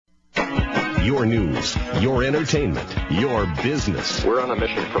your news, your entertainment, your business. We're on a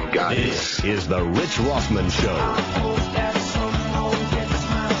mission from God. This is the Rich Rothman Show.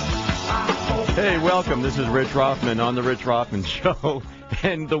 Hey, welcome. This is Rich Rothman on the Rich Rothman Show.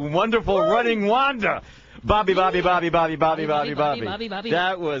 And the wonderful running Wanda. Bobby. That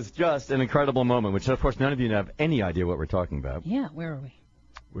was just an incredible moment, which, of course, none of you have any idea what we're talking about. Yeah, where are we?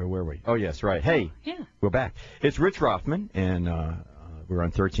 Where were we? Oh, yes, right. Hey, yeah. We're back. It's Rich Rothman, and we're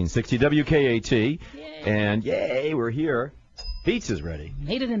on 1360 WKAT. Yay. And, yay, we're here. Pizza's ready.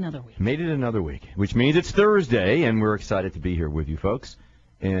 Made it another week, which means it's Thursday, and we're excited to be here with you folks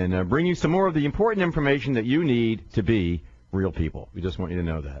and bring you some more of the important information that you need to be real people. We just want you to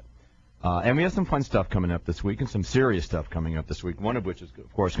know that. And we have some fun stuff coming up this week and some serious stuff coming up this week, one of which is,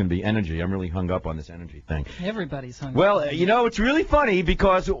 of course, going to be energy. I'm really hung up on this energy thing. Everybody's hung up. Well, you know, it's really funny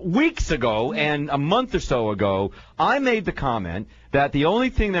because weeks ago and a month or so ago, I made the comment that the only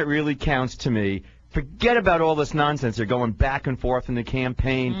thing that really counts to me, forget about all this nonsense. They're going back and forth in the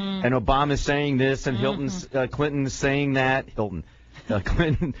campaign, and Obama's saying this, and Clinton's saying that.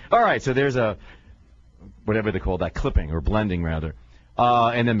 Clinton. All right, so there's a, whatever they call that, clipping or blending, rather.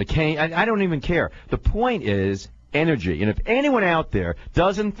 And then McCain, I don't even care. The point is energy. And if anyone out there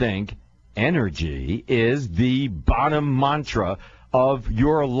doesn't think energy is the bottom mantra of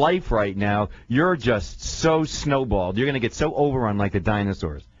your life right now, you're just so snowballed. You're going to get so overrun like the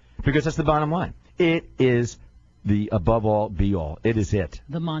dinosaurs. Because that's the bottom line. It is the above all, be all. It is it.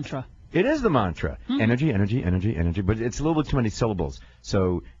 The mantra. It is the mantra. Energy. But it's a little bit too many syllables.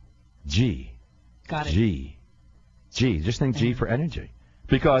 So, G. Got it. G. Just think G for energy.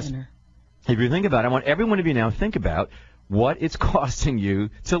 Because if you think about it, I want every one of you now to think about what it's costing you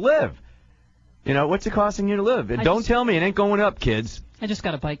to live. You know, what's it costing you to live? And don't tell me it ain't going up, kids. I just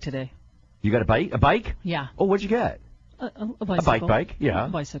got a bike today. You got a bike? A bike? Yeah. Oh, what'd you get? A bicycle. A bike? Yeah. A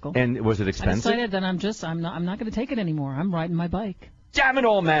bicycle. And was it expensive? I decided that I'm not going to take it anymore. I'm riding my bike. Damn it,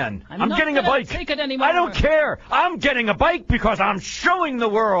 old man. I'm getting a bike. Take it anymore. I don't care. I'm getting a bike because I'm showing the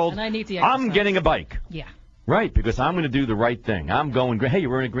world and I need the exercise. I'm getting a bike. Yeah. Right, because I'm going to do the right thing. I'm going, hey, you're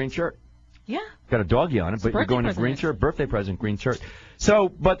wearing a green shirt. Yeah. Got a doggy on it, but you're going to green shirt, birthday present, green shirt. So,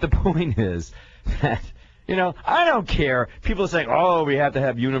 but the point is that, you know, I don't care. People are saying, oh, we have to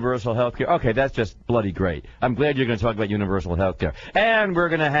have universal health care. Okay, that's just bloody great. I'm glad you're going to talk about universal health care. And we're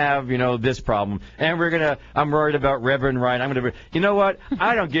going to have, you know, this problem. And I'm worried about Reverend Wright. You know what?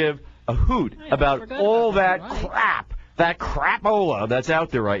 I don't give a hoot about all that crap. That crapola that's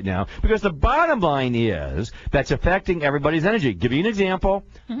out there right now, because the bottom line is that's affecting everybody's energy. Give you an example.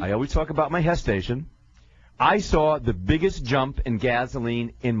 I always talk about my Hess station. I saw the biggest jump in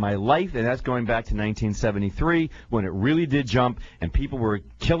gasoline in my life, and that's going back to 1973 when it really did jump, and people were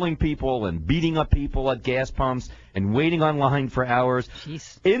killing people and beating up people at gas pumps and waiting online for hours.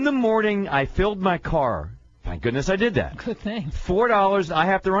 Jeez. In the morning, I filled my car. Thank goodness I did that. Good thing. $4, I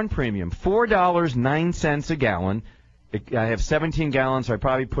have to run premium. $4.09 a gallon. I have 17 gallons, so I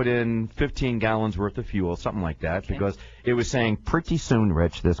probably put in 15 gallons worth of fuel, something like that, because it was saying, pretty soon,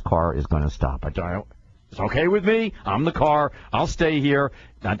 Rich, this car is going to stop. It's okay with me. I'm the car. I'll stay here.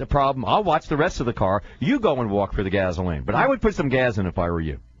 Not the problem. I'll watch the rest of the car. You go and walk for the gasoline. But I would put some gas in if I were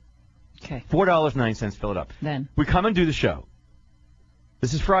you. Okay. $4.09, fill it up. Then we come and do the show.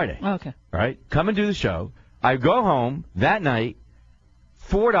 This is Friday. Oh, okay. All right? Come and do the show. I go home that night,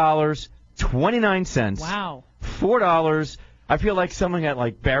 $4.29. Wow. $4. I feel like someone at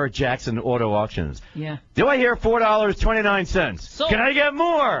like Barrett Jackson Auto Auctions. Yeah. Do I hear $4.29? Sold. Can I get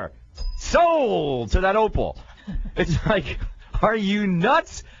more? Sold to that Opal. It's like, are you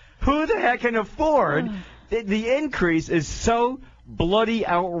nuts? Who the heck can afford? The increase is so bloody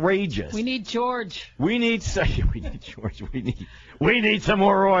outrageous. We need George. We need George. We need some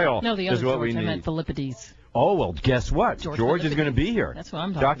more oil. No, the other George. I meant Philippides. Oh, well, guess what? George is going to be here. That's what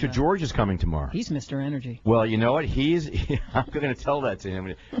I'm talking Dr. about. George is coming tomorrow. He's Mr. Energy. Well, you know what? I'm going to tell that to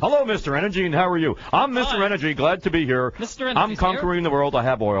him. Hello, Mr. Energy, and how are you? I'm Mr. Energy. Glad to be here. Mr. Energy. I'm conquering the world. I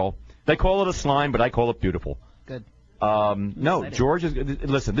have oil. They call it a slime, but I call it beautiful. Good. No, George is...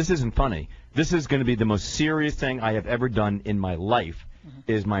 Listen, this isn't funny. This is going to be the most serious thing I have ever done in my life.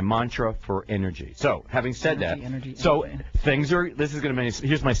 Is my mantra for energy. So, having said energy. Things are, this is going to be,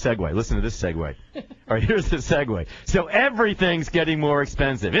 here's my segue. Listen to this segue. All right, here's the segue. So, everything's getting more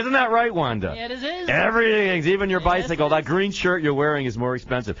expensive. Isn't that right, Wanda? Yeah, it is. Everything, even your bicycle, that green shirt you're wearing is more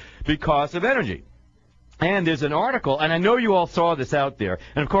expensive because of energy. And there's an article, and I know you all saw this out there,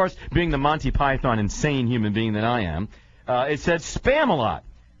 and of course, being the Monty Python insane human being that I am, it said Spam-A-Lot,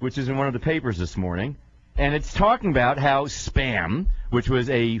 which is in one of the papers this morning. And it's talking about how Spam, which was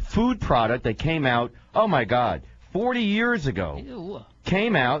a food product that came out, oh, my God, 40 years ago. Ew.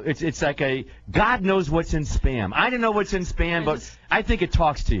 came out. It's like a God knows what's in Spam. I don't know what's in Spam, but I think it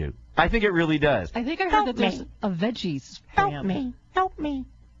talks to you. I think it really does. I think I heard that there's a veggies Spam. Help me. Help me.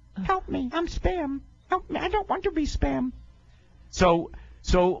 Help me. I'm Spam. Help me. I don't want to be Spam. So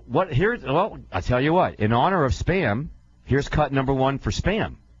what here? Well, I'll tell you what. In honor of Spam, here's cut number 1 for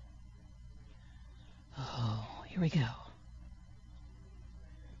Spam. Oh, here we go.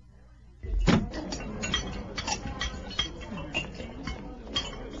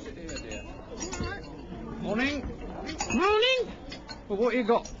 Morning. Morning. Well, what you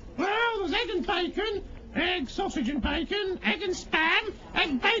got? Well, there's egg and bacon, egg, sausage and bacon, egg and spam,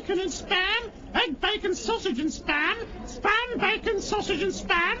 egg, bacon and spam, egg, bacon, sausage and spam, spam, bacon, sausage and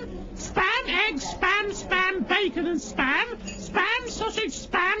spam, spam, egg, spam, spam, bacon and spam, spam, sausage,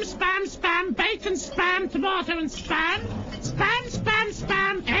 spam, spam, spam, bacon, spam, tomato and spam, spam, spam,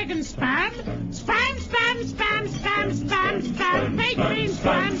 spam, egg and spam, spam, spam, spam, spam, spam, spam, bacon,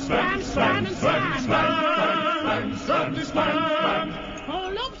 spam, spam, spam, and spam.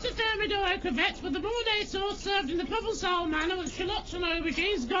 Or lobster thermidor crevettes with the Bordeaux sauce served in the Provençal manner with shallots and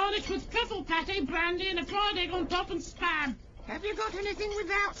aubergines garnished with truffle pate, brandy and a fried egg on top and spam. Have you got anything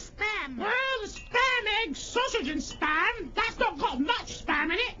without spam? Well, the spam, egg, sausage and spam. That's not got much spam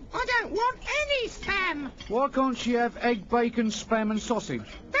in it. I don't want any spam. Why can't she have egg, bacon, spam and sausage?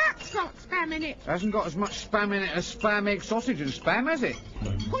 That's got spam in it. Hasn't got as much spam in it as spam, egg, sausage and spam, has it?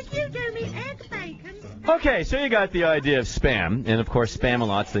 Could you do me egg, bacon? Okay, so you got the idea of Spam, and of course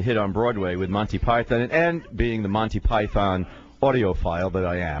Spam-A-Lot's the hit on Broadway with Monty Python, and being the Monty Python audiophile that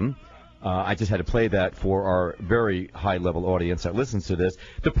I am, I just had to play that for our very high-level audience that listens to this.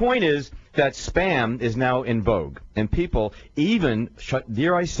 The point is that Spam is now in vogue, and people even,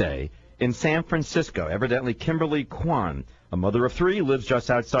 dare I say, in San Francisco, evidently Kimberly Kwan, a mother of 3, lives just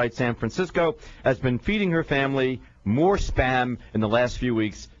outside San Francisco, has been feeding her family more Spam in the last few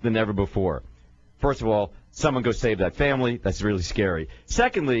weeks than ever before. First of all, someone go save that family. That's really scary.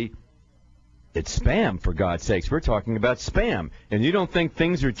 Secondly, it's Spam, for God's sakes. We're talking about Spam. And you don't think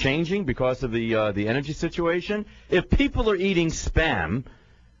things are changing because of the energy situation? If people are eating Spam,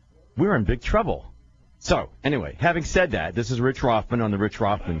 we're in big trouble. So, anyway, having said that, this is Rich Rothman on The Rich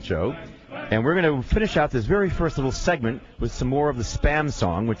Rothman Show. And we're going to finish out this very first little segment with some more of the Spam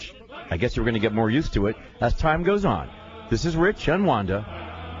song, which I guess you're going to get more used to it as time goes on. This is Rich and Wanda.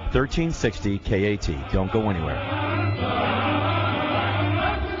 1360 KAT. Don't go anywhere.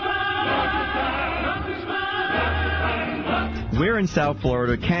 Where in South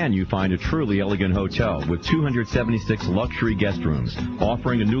Florida can you find a truly elegant hotel with 276 luxury guest rooms,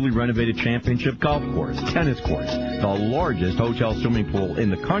 offering a newly renovated championship golf course, tennis courts, the largest hotel swimming pool in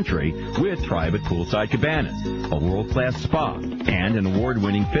the country with private poolside cabanas, a world-class spa, and an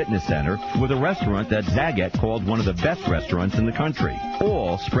award-winning fitness center with a restaurant that Zagat called one of the best restaurants in the country,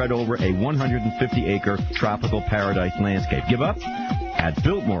 all spread over a 150-acre tropical paradise landscape. Give up? At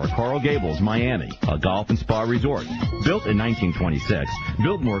Biltmore, Coral Gables, Miami, a golf and spa resort. Built in 1926,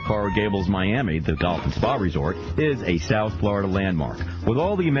 Biltmore, Coral Gables, Miami, the golf and spa resort, is a South Florida landmark with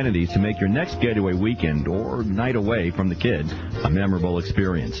all the amenities to make your next getaway weekend or night away from the kids a memorable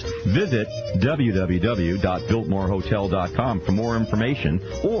experience. Visit www.biltmorehotel.com for more information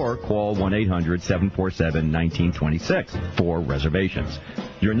or call 1-800-747-1926 for reservations.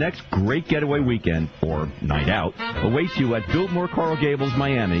 Your next great getaway weekend, or night out, awaits you at Biltmore Coral Gables,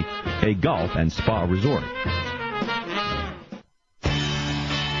 Miami, a golf and spa resort.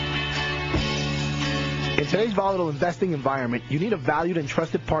 In today's volatile investing environment, you need a valued and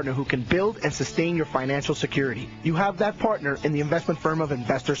trusted partner who can build and sustain your financial security. You have that partner in the investment firm of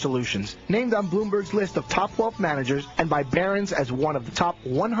Investor Solutions. Named on Bloomberg's list of top wealth managers and by Barron's as one of the top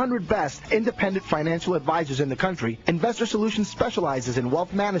 100 best independent financial advisors in the country, Investor Solutions specializes in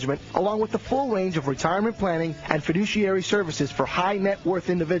wealth management along with the full range of retirement planning and fiduciary services for high net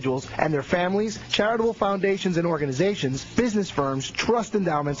worth individuals and their families, charitable foundations and organizations, business firms, trust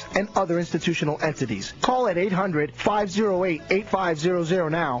endowments, and other institutional entities. Call at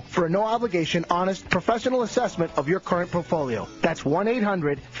 800-508-8500 now for a no-obligation, honest, professional assessment of your current portfolio. That's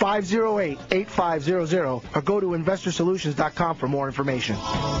 1-800-508-8500 or go to InvestorSolutions.com for more information.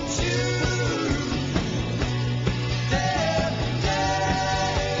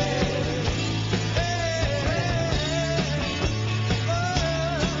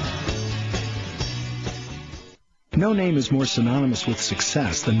 No name is more synonymous with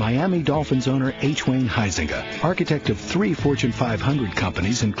success than Miami Dolphins owner H. Wayne Huizenga, architect of 3 Fortune 500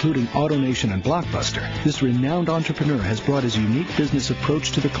 companies, including AutoNation and Blockbuster. This renowned entrepreneur has brought his unique business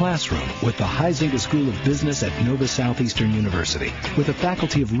approach to the classroom with the Huizenga School of Business at Nova Southeastern University. With a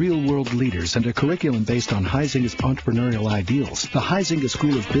faculty of real-world leaders and a curriculum based on Huizenga's entrepreneurial ideals, the Huizenga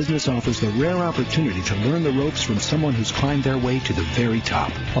School of Business offers the rare opportunity to learn the ropes from someone who's climbed their way to the very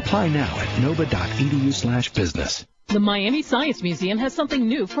top. Apply now at nova.edu/business. The Miami Science Museum has something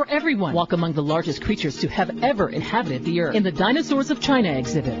new for everyone. Walk among the largest creatures to have ever inhabited the Earth in the Dinosaurs of China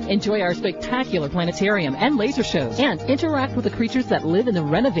exhibit. Enjoy our spectacular planetarium and laser shows, and interact with the creatures that live in the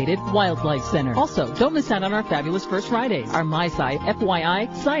renovated Wildlife Center. Also, don't miss out on our fabulous First Fridays, our MySci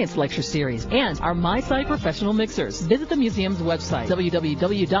FYI Science Lecture Series, and our MySci Professional Mixers. Visit the museum's website,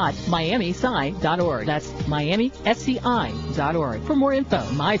 www.miamisci.org. That's miamisci.org. For more info,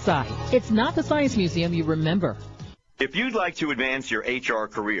 MySci. It's not the Science Museum you remember. If you'd like to advance your HR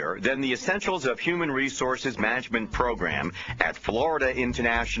career, then the Essentials of Human Resources Management program at Florida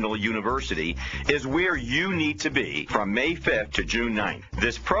International University is where you need to be from May 5th to June 9th.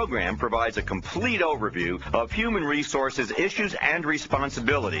 This program provides a complete overview of human resources issues and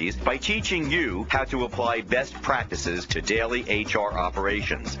responsibilities by teaching you how to apply best practices to daily HR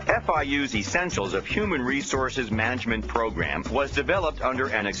operations. FIU's Essentials of Human Resources Management program was developed under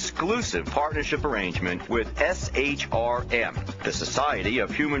an exclusive partnership arrangement with SHRM, the Society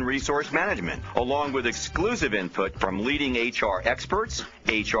of Human Resource Management, along with exclusive input from leading HR experts,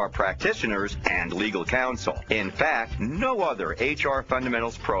 HR practitioners, and legal counsel. In fact, no other HR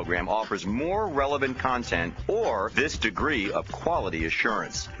fundamentals program offers more relevant content or this degree of quality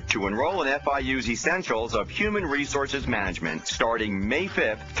assurance. To enroll in FIU's Essentials of Human Resources Management starting May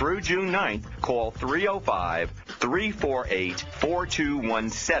 5th through June 9th, call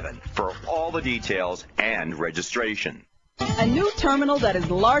 305-348-4217 for all the details and registration. A new terminal that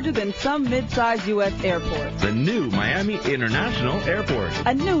is larger than some mid-sized U.S. airports. The new Miami International Airport.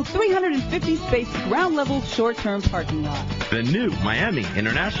 A new 350-space ground-level short-term parking lot. The new Miami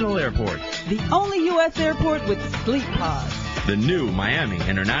International Airport. The only U.S. airport with sleep pods. The new Miami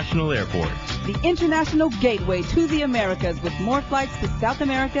International Airport. The international gateway to the Americas with more flights to South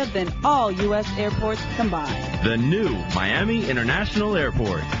America than all U.S. airports combined. The new Miami International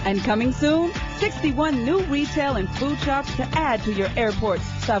Airport. And coming soon, 61 new retail and food shops to add to your airport's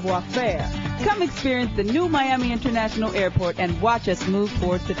savoir-faire. Come experience the new Miami International Airport and watch us move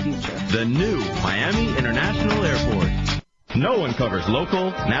towards the future. The new Miami International Airport. No one covers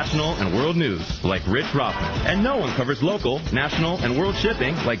local, national, and world news like Rich Rothman. And no one covers local, national, and world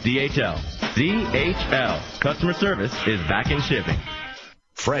shipping like DHL. DHL. Customer service is back in shipping.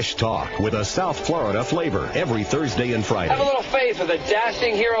 Fresh talk with a South Florida flavor every Thursday and Friday. Have a little faith with a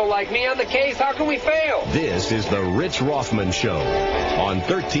dashing hero like me on the case. How can we fail? This is the Rich Rothman Show on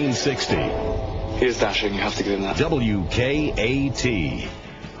 1360. He is dashing. You have to give him that. WKAT.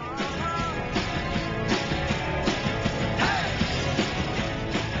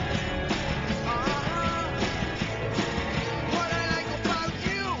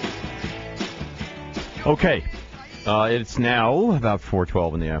 Okay. It's now about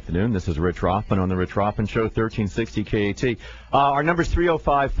 4:12 in the afternoon. This is Rich Rothman on the Rich Rothman Show, 1360 KAT. Our number is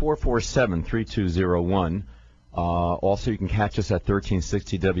 305-447-3201. Also, you can catch us at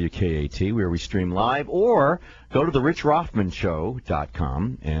 1360 WKAT, where we stream live, or go to the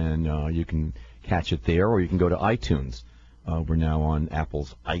richrothmanshow.com, and you can catch it there, or you can go to iTunes. We're now on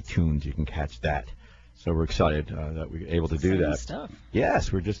Apple's iTunes. You can catch that. So we're excited that we're able to do that. Stuff.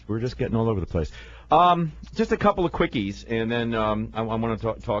 Yes, we're just getting all over the place. Just a couple of quickies, and then I want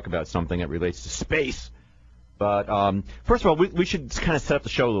to talk about something that relates to space. But first of all, we should kind of set up the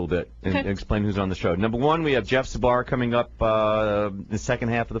show a little bit and explain who's on the show. Number one, we have Jeff Sabar coming up the second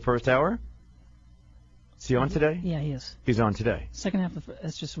half of the first hour. Is he on today? Yeah, he is. He's on today. Second half of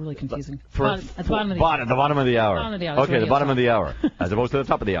that's just really confusing. At the bottom of the hour. At the bottom of the hour. Okay, the bottom of the hour, as opposed to the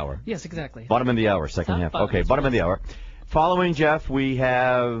top of the hour. Yes, exactly. Bottom of the hour, second half. Okay, bottom of the hour. Following Jeff, we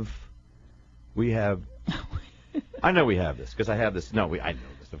have. I know we have this because I have this. No, I know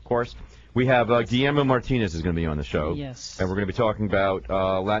this, of course. We have Guillermo Martinez is going to be on the show. Yes. And we're going to be talking about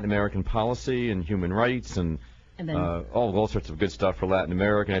Latin American policy and human rights and then, all sorts of good stuff for Latin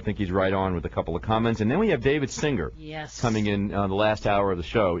America. And I think he's right on with a couple of comments. And then we have David Singer coming in the last hour of the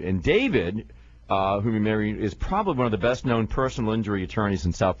show. And David, whom we married, is probably one of the best-known personal injury attorneys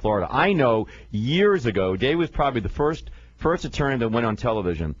in South Florida. I know years ago, Dave was probably the first attorney that went on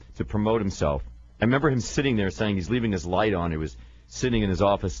television to promote himself. I remember him sitting there saying he's leaving his light on. He was sitting in his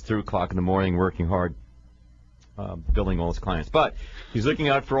office 3 o'clock in the morning working hard, billing all his clients. But he's looking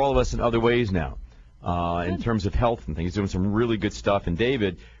out for all of us in other ways now. in terms of health and things. He's doing some really good stuff, and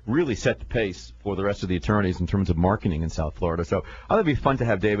David really set the pace for the rest of the attorneys in terms of marketing in South Florida. So I thought it'd be fun to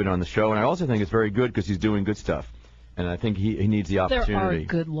have David on the show, and I also think it's very good because he's doing good stuff, and I think he needs the opportunity. There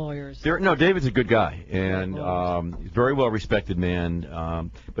are good lawyers. No, David's a good guy, and he's a very well-respected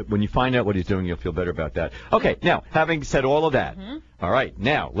man, but when you find out what he's doing, you'll feel better about that. Okay, now, having said all of that, all right,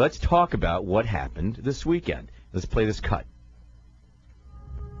 now let's talk about what happened this weekend. Let's play this cut.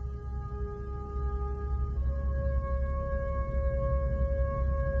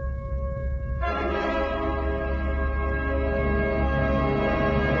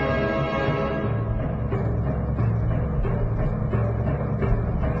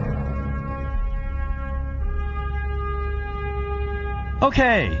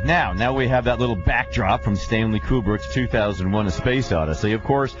 Okay, now we have that little backdrop from Stanley Kubrick's 2001: A Space Odyssey. Of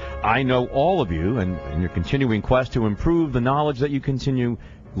course, I know all of you and your continuing quest to improve the knowledge that you continue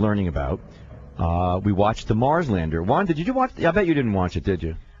learning about. We watched the Mars lander. Juan, did you watch? I bet you didn't watch it, did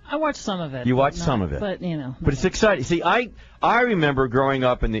you? I watched some of it. You watched some of it. But, you know. But it's exciting. See, I remember growing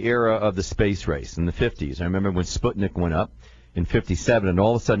up in the era of the space race in the 50s. I remember when Sputnik went up in 57, and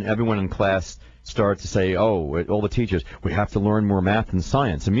all of a sudden everyone in class started to say, all the teachers, we have to learn more math and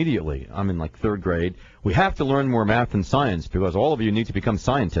science immediately. I'm in like 3rd grade. We have to learn more math and science because all of you need to become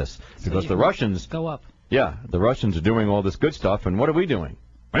scientists because the Russians go up. Yeah, the Russians are doing all this good stuff, and what are we doing?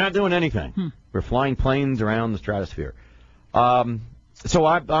 We're not doing anything. We're flying planes around the stratosphere. So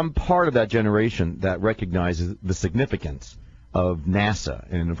I'm part of that generation that recognizes the significance of NASA.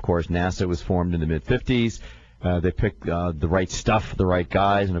 And, of course, NASA was formed in the mid-50s. They picked the right stuff, the right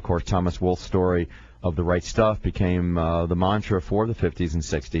guys. And, of course, Thomas Wolfe's story of the right stuff became the mantra for the 50s and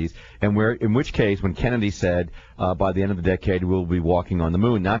 60s. And in which case, when Kennedy said, by the end of the decade, we'll be walking on the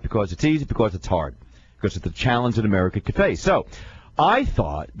moon, not because it's easy, because it's hard, because it's the challenge that America could face. So I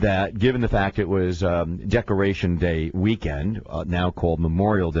thought that, given the fact it was Decoration Day weekend, now called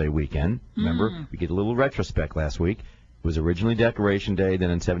Memorial Day weekend, remember, we did a little retrospect last week. It was originally Decoration Day, then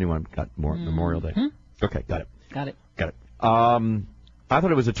in 71 got Memorial Day. Okay, got it. I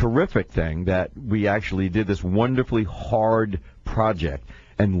thought it was a terrific thing that we actually did this wonderfully hard project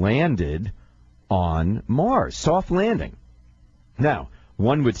and landed on Mars, soft landing. Now,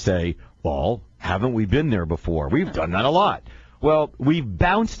 one would say, well, haven't we been there before? We've done that a lot. Well, we've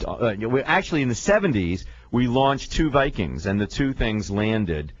bounced. Actually, in the 70s, we launched 2 Vikings, and the 2 things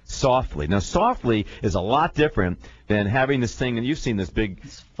landed softly. Now, softly is a lot different than having this thing, and you've seen this big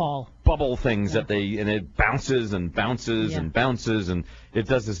bubble things that and it bounces and bounces and bounces, and it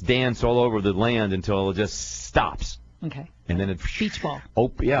does this dance all over the land until it just stops. Okay. And then it beach ball.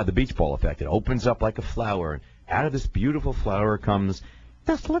 The beach ball effect. It opens up like a flower, and out of this beautiful flower comes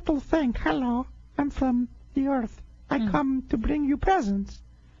this little thing. Hello, I'm from the Earth. I come to bring you presents.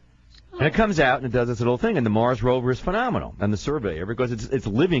 And it comes out and it does this little thing, and the Mars rover is phenomenal, and the surveyor, because it's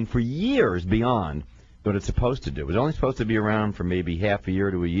living for years beyond what it's supposed to do. It was only supposed to be around for maybe half a year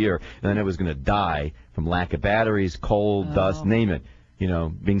to a year, and then it was going to die from lack of batteries, cold, dust, name it,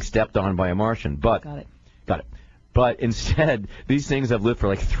 being stepped on by a Martian. But Got it. But instead, these things have lived for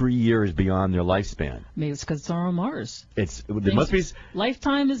like 3 years beyond their lifespan. Maybe it's because they're on Mars.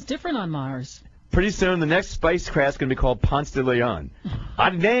 Lifetime is different on Mars. Pretty soon, the next spacecraft's going to be called Ponce de Leon. I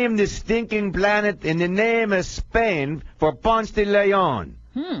named this stinking planet in the name of Spain for Ponce de Leon.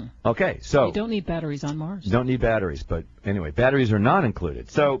 Okay, so you don't need batteries on Mars. Don't need batteries, but anyway, batteries are not included.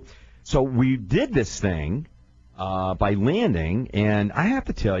 So we did this thing by landing, and I have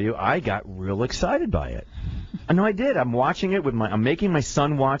to tell you, I got real excited by it. I know I did. I'm watching it I'm making my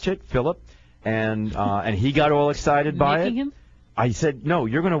son watch it, Philip, and he got all excited by it. Making him? I said, no,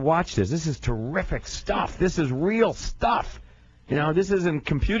 you're going to watch this. This is terrific stuff. This is real stuff. This isn't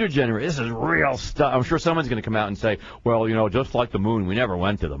computer generated. This is real stuff. I'm sure someone's going to come out and say, well, just like the moon, we never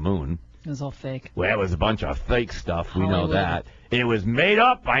went to the moon. It was all fake. Well, it was a bunch of fake stuff. We know that. It was made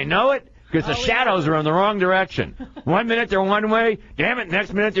up. I know it. Because the shadows are in the wrong direction. 1 minute they're one way, damn it,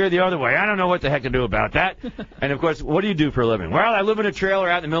 next minute they're the other way. I don't know what the heck to do about that. And, of course, what do you do for a living? Well, I live in a trailer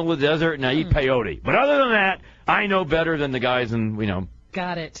out in the middle of the desert, and I eat peyote. But other than that, I know better than the guys in,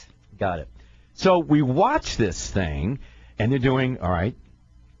 Got it. So we watch this thing, and they're doing, all right,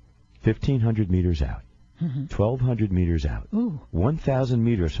 1,500 meters out. 1,200 meters out. 1,000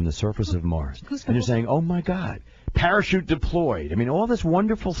 meters from the surface of Mars. And they're saying, oh, my God, parachute deployed. I mean, all this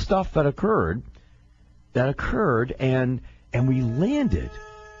wonderful stuff that occurred, and we landed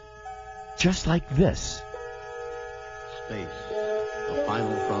just like this. Space, the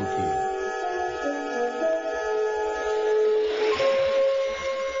final frontier.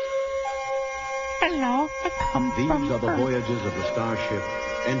 Hello, I come from These are the Earth. voyages of the starship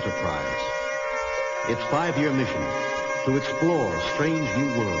Enterprise. its 5-year mission to explore strange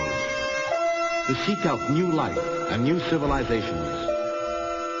new worlds, to seek out new life and new civilizations,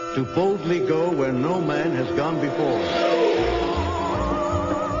 to boldly go where no man has gone before.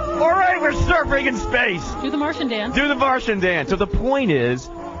 All right, we're surfing in space. Do the Martian dance. Do the Martian dance. So the point is,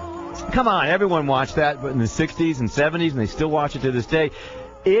 come on, everyone watched that in the 60s and 70s, and they still watch it to this day.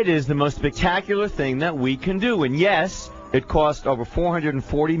 It is the most spectacular thing that we can do. And yes, it cost over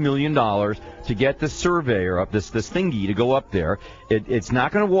 $440 million to get the surveyor up, this thingy to go up there. It's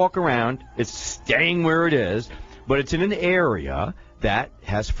not going to walk around. It's staying where it is, but it's in an area that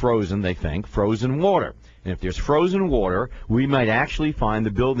has frozen water. And if there's frozen water, we might actually find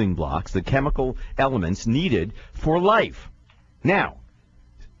the building blocks, the chemical elements needed for life. Now,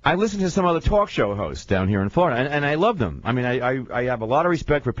 I listen to some other talk show hosts down here in Florida, and I love them. I mean, I have a lot of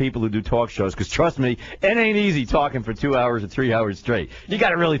respect for people who do talk shows, because trust me, it ain't easy talking for 2 hours or 3 hours straight. You got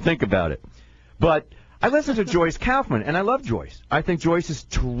to really think about it. But I listen to Joyce Kaufman, and I love Joyce. I think Joyce is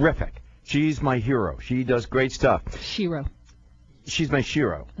terrific. She's my hero. She does great stuff. Shiro. She's my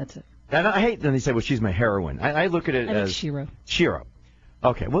Shiro. That's it. And I hate when they say, well, she's my heroine. I look at it as Shiro. Shiro.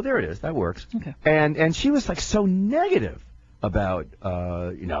 Okay, well, there it is. That works. Okay. And she was, like, so negative about,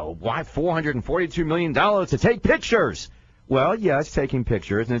 why $442 million to take pictures. Well, yeah, it's taking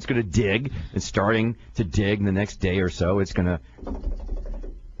pictures, and it's going to dig. It's starting to dig, and the next day or so it's going to...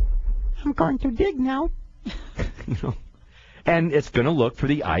 I'm going to dig now. And it's going to look for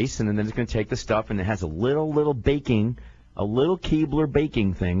the ice, and then it's going to take the stuff, and it has a little baking... a little Keebler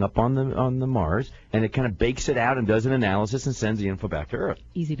baking thing up on the Mars, and it kind of bakes it out and does an analysis and sends the info back to Earth.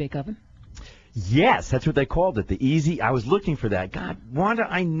 Easy bake oven? Yes, that's what they called it, the easy. I was looking for that. God, Wanda,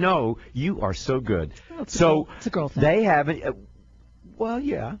 I know you are so good. Oh, it's a girl thing. They have an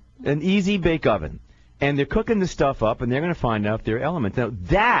easy bake oven, and they're cooking the stuff up, and they're going to find out their elements. Now,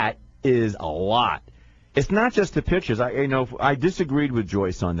 that is a lot. It's not just the pictures. I disagreed with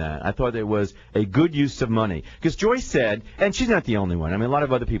Joyce on that. I thought it was a good use of money. Because Joyce said, and she's not the only one. I mean, a lot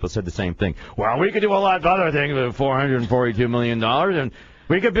of other people said the same thing. Well, we could do a lot of other things with $442 million, and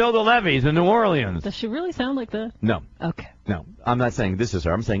we could build the levees in New Orleans. Does she really sound like that? No. Okay. No, I'm not saying this is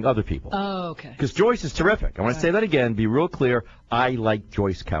her. I'm saying other people. Oh, okay. Because Joyce is terrific. I want to say that again, be real clear. I like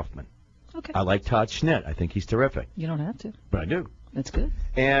Joyce Kaufman. Okay. I like Todd Schnitt. I think he's terrific. You don't have to. But I do. That's good.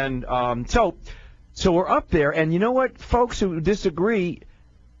 And So we're up there, and you know what? Folks who disagree,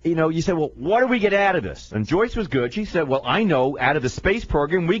 you say, well, what do we get out of this? And Joyce was good. She said, well, I know out of the space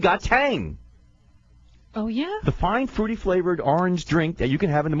program we got Tang. Oh, yeah? The fine, fruity-flavored orange drink that you can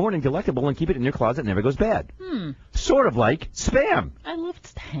have in the morning, delectable, and keep it in your closet. It never goes bad. Sort of like Spam. I love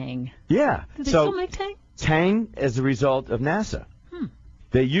Tang. Yeah. Do they still make Tang? Tang as a result of NASA.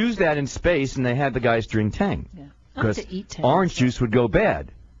 They used that in space, and they had the guys drink Tang. Yeah. Because orange juice would go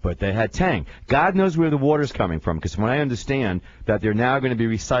bad. But they had Tang. God knows where the water's coming from, because when I understand that they're now going to be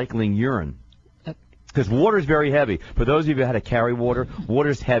recycling urine. Because water's very heavy. For those of you who had to carry water,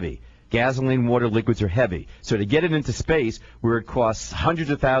 water's heavy. Gasoline, water, liquids are heavy. So to get it into space, where it costs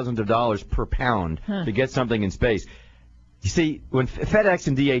hundreds of thousands of dollars per pound to get something in space. You see, when FedEx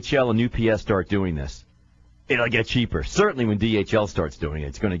and DHL and UPS start doing this, it'll get cheaper. Certainly when DHL starts doing it,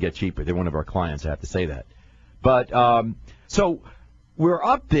 it's going to get cheaper. They're one of our clients, I have to say that. But, so... we're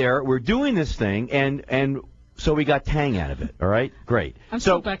up there, we're doing this thing, and so we got Tang out of it, all right? Great. I'm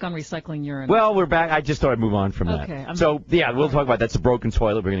still back on recycling urine. Well, we're back. I just thought I'd move on from that. Okay. We'll talk about that. That's a broken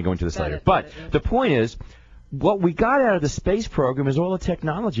toilet. We're going to go into this later. But the point is, what we got out of the space program is all the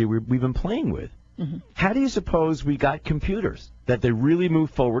technology we've been playing with. How do you suppose we got computers that they really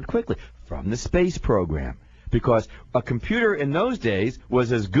move forward quickly? From the space program. Because a computer in those days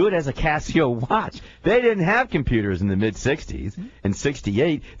was as good as a Casio watch. They didn't have computers in the mid-'60s. In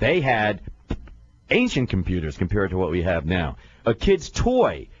 '68, they had ancient computers compared to what we have now. A kid's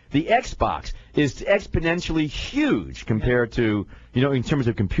toy, the Xbox, is exponentially huge compared to, in terms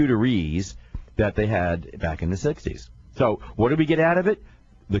of computerese that they had back in the '60s. So what did we get out of it?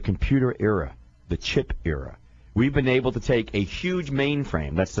 The computer era, the chip era. We've been able to take a huge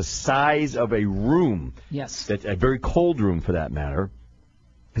mainframe that's the size of a room. Yes. That's a very cold room, for that matter,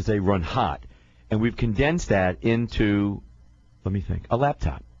 because they run hot. And we've condensed that into, a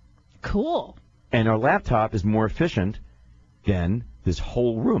laptop. Cool. And our laptop is more efficient than this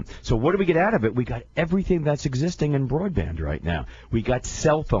whole room. So what do we get out of it? We got everything that's existing in broadband right now. We got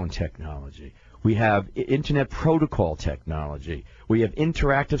cell phone technology. We have Internet Protocol technology. We have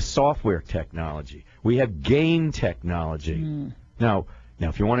interactive software technology. We have game technology. Now,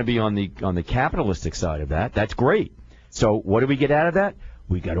 if you want to be on the capitalistic side of that, that's great. So what do we get out of that?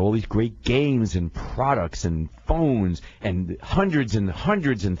 We got all these great games and products and phones and hundreds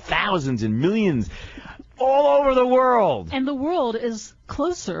and thousands and millions all over the world. And the world is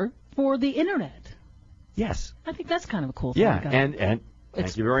closer for the Internet. Yes. I think that's kind of a cool thing. Yeah, and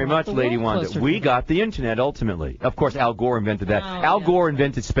thank you very much, Lady Wanda. We got the Internet ultimately. Of course, Al Gore invented that. Al Gore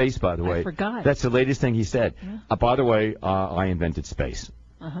invented space, by the way. I forgot. That's the latest thing he said. Yeah. By the way, I invented space.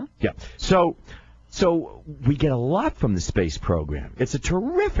 Uh-huh. Yeah. So we get a lot from the space program. It's a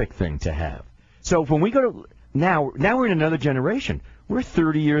terrific thing to have. So when we go to now we're in another generation. We're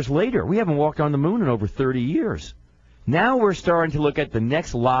 30 years later. We haven't walked on the moon in over 30 years. Now we're starting to look at the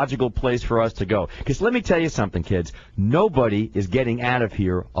next logical place for us to go. Because let me tell you something, kids. Nobody is getting out of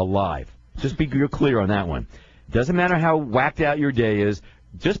here alive. Just be clear on that one. Doesn't matter how whacked out your day is.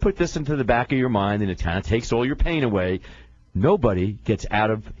 Just put this into the back of your mind, and it kind of takes all your pain away. Nobody gets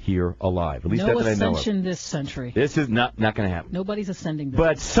out of here alive. At least that's what I know of. No ascension this century. This is not going to happen. Nobody's ascending this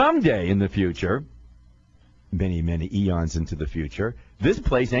But someday in the future, many, many eons into the future, this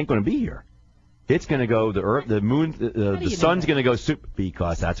place ain't going to be here. It's going to go, the Earth, the Moon, the Sun's going to go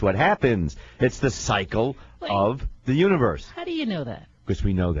because that's what happens. It's the cycle of the universe. How do you know that? Because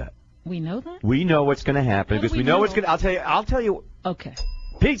we know that. We know that? We know what's going to happen because we know what's going to. I'll tell you. Okay.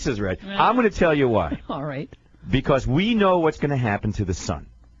 Pizza's ready. I'm going to tell you why. All right. Because we know what's going to happen to the sun.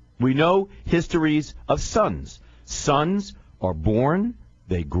 We know histories of suns. Suns are born,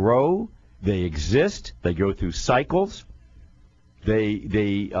 they grow, they exist, they go through cycles.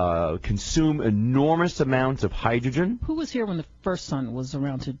 They consume enormous amounts of hydrogen. Who was here when the first sun was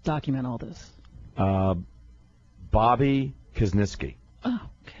around to document all this? Bobby Kosniski. Oh,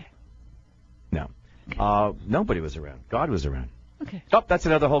 okay. No. Okay. Nobody was around. God was around. Okay. Oh, that's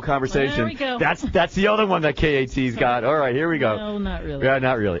another whole conversation. Well, there we go. That's the other one that KAT's got. All right, here we go. No, not really. Yeah,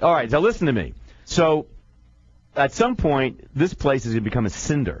 not really. All right, now listen to me. So, at some point, this place is going to become a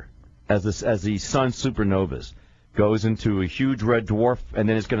cinder as the sun supernovas goes into a huge red dwarf, and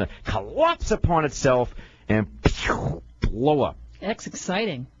then it's going to collapse upon itself and blow up. That's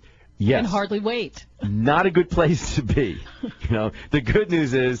exciting. Yes. Can hardly wait. Not a good place to be. The good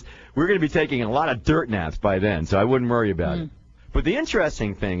news is we're going to be taking a lot of dirt naps by then, so I wouldn't worry about it. But the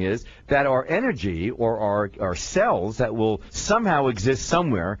interesting thing is that our energy or our cells that will somehow exist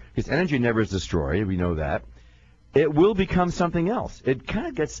somewhere, because energy never is destroyed, we know that, it will become something else. It's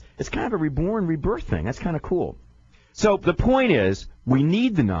kind of a rebirth thing. That's kind of cool. So the point is, we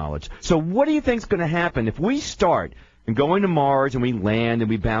need the knowledge. So what do you think is going to happen if we start and going to Mars and we land and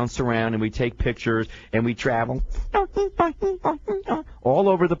we bounce around and we take pictures and we travel all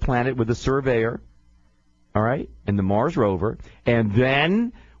over the planet with a surveyor, all right, and the Mars rover, and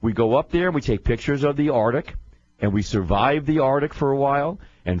then we go up there and we take pictures of the Arctic and we survive the Arctic for a while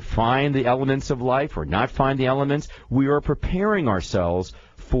and find the elements of life or not find the elements, we are preparing ourselves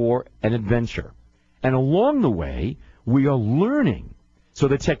for an adventure. And along the way, we are learning. So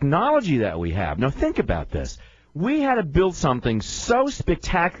the technology that we have, now think about this. We had to build something so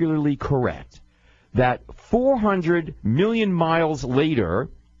spectacularly correct that 400 million miles later,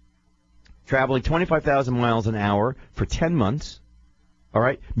 traveling 25,000 miles an hour for 10 months, all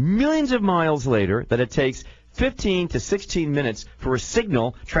right, millions of miles later, that it takes 15 to 16 minutes for a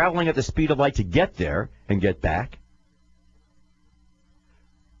signal traveling at the speed of light to get there and get back.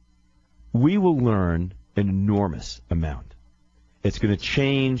 We will learn an enormous amount. It's going to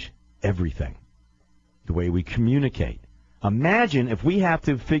change everything, the way we communicate. Imagine if we have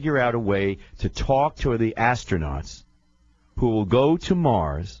to figure out a way to talk to the astronauts who will go to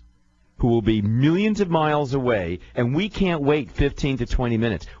Mars, who will be millions of miles away, and we can't wait 15 to 20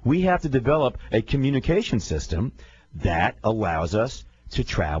 minutes. We have to develop a communication system that allows us to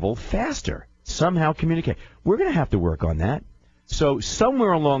travel faster, somehow communicate. We're going to have to work on that. So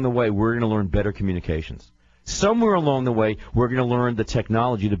somewhere along the way, we're going to learn better communications. Somewhere along the way, we're going to learn the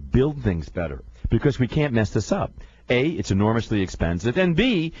technology to build things better because we can't mess this up. A, it's enormously expensive, and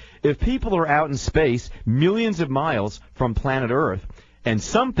B, if people are out in space millions of miles from planet Earth and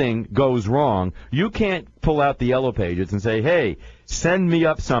something goes wrong, you can't pull out the yellow pages and say, hey, send me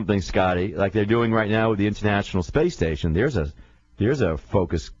up something, Scotty, like they're doing right now with the International Space Station. There's a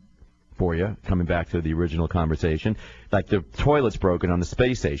focus for you, coming back to the original conversation, like the toilet's broken on the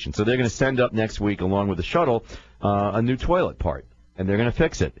space station. So they're going to send up next week, along with the shuttle, a new toilet part, and they're going to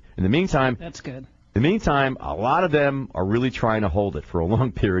fix it. In the meantime, that's good. In the meantime, a lot of them are really trying to hold it for a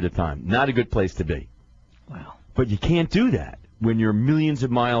long period of time. Not a good place to be. Wow. But you can't do that when you're millions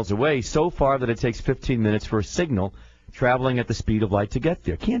of miles away, so far that it takes 15 minutes for a signal traveling at the speed of light to get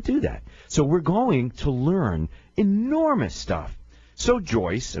there. Can't do that. So we're going to learn enormous stuff. So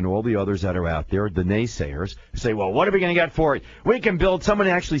Joyce and all the others that are out there, the naysayers, who say, well, what are we going to get for it? We can build, someone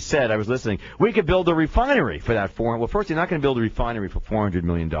actually said, I was listening, we could build a refinery for that well, first, you're not going to build a refinery for $400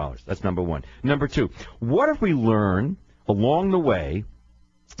 million. That's number one. Number two, what if we learn along the way,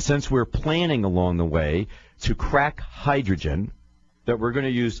 since we're planning along the way to crack hydrogen, that we're going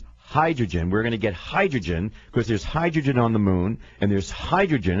to use hydrogen. We're going to get hydrogen because there's hydrogen on the moon, and there's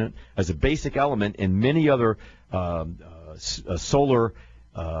hydrogen as a basic element in many other solar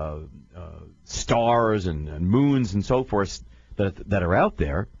stars and moons and so forth that are out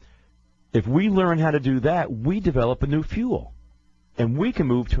there. If we learn how to do that, we develop a new fuel, and we can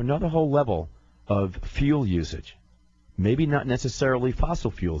move to another whole level of fuel usage. Maybe not necessarily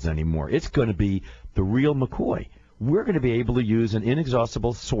fossil fuels anymore. It's going to be the real McCoy. We're going to be able to use an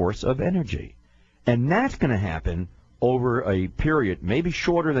inexhaustible source of energy, and that's going to happen over a period maybe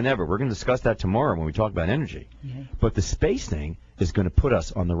shorter than ever. We're going to discuss that tomorrow when we talk about energy. Yeah. But the space thing is going to put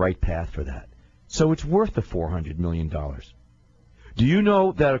us on the right path for that. So it's worth the $400 million. Do you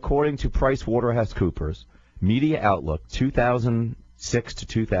know that according to PricewaterhouseCoopers, Media Outlook 2006 to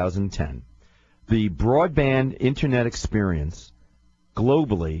 2010, the broadband internet experience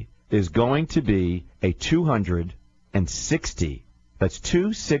globally is going to be a 260, that's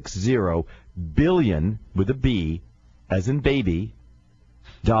 260 billion with a B, as in baby,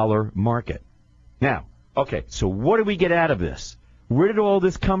 dollar market. Now, okay, so what do we get out of this? Where did all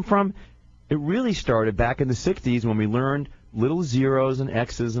this come from? It really started back in the 60s when we learned little zeros and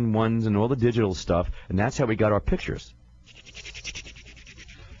X's and ones and all the digital stuff, and that's how we got our pictures.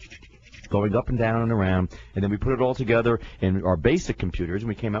 Going up and down and around, and then we put it all together in our basic computers, and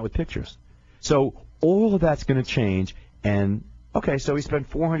we came out with pictures. So all of that's going to change, and, okay, so we spent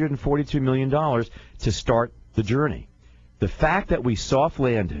 $442 million to start the journey. The fact that we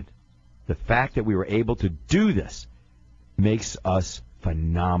soft-landed, the fact that we were able to do this, makes us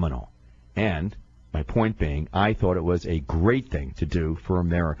phenomenal. And my point being, I thought it was a great thing to do for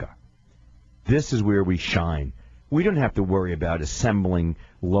America. This is where we shine. We don't have to worry about assembling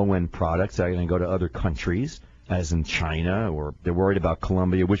low-end products that are going to go to other countries, as in China, or they're worried about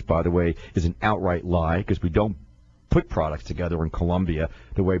Colombia, which, by the way, is an outright lie, because we don't put products together in Colombia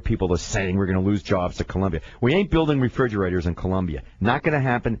the way people are saying we're going to lose jobs to Colombia. We ain't building refrigerators in Colombia. Not going to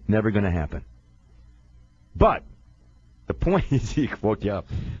happen, never going to happen. But the point is, he woke you up.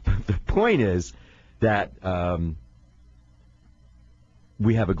 The point is that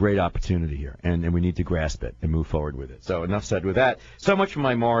we have a great opportunity here, and we need to grasp it and move forward with it. So enough said with that. So much for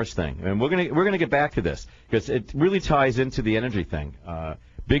my Mars thing, and we're gonna get back to this because it really ties into the energy thing,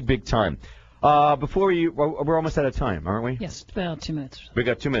 big time. We're almost out of time, aren't we? Yes, about 2 minutes. We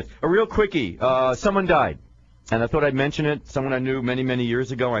got 2 minutes. A real quickie. Someone died, and I thought I'd mention it. Someone I knew many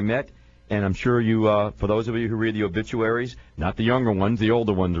years ago. I met, and I'm sure you, for those of you who read the obituaries, not the younger ones, the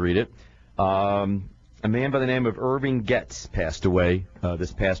older ones read it. A man by the name of Irving Getz passed away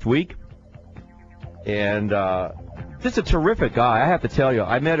this past week. And just a terrific guy, I have to tell you.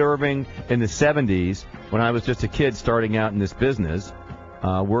 I met Irving in the 70s when I was just a kid starting out in this business,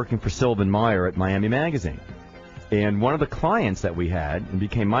 working for Sylvan Meyer at Miami Magazine. And one of the clients that we had, and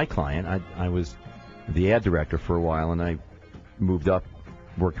became my client, I was the ad director for a while, and I moved up,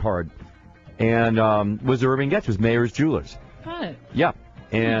 worked hard, and was Irving Getz, was Mayer's Jewelers. Hi. Yeah.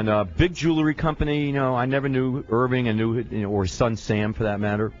 And big jewelry company, I never knew Irving. I knew, or his son Sam, for that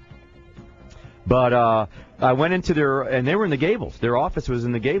matter. But I went into and they were in the Gables. Their office was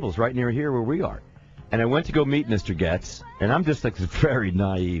in the Gables, right near here where we are. And I went to go meet Mr. Getz, and I'm just like very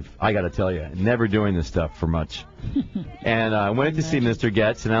naive, I got to tell you, never doing this stuff for much. And I went to see Mr.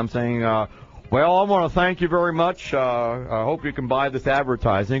 Getz, and I'm saying, well, I want to thank you very much. I hope you can buy this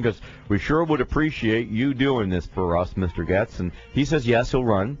advertising because we sure would appreciate you doing this for us, Mr. Getz. And he says, yes, he'll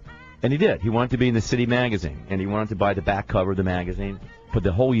run. And he did. He wanted to be in the City Magazine, and he wanted to buy the back cover of the magazine for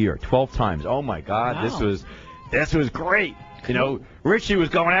the whole year, 12 times. Oh, my God, wow. This was great. Cool. Richie was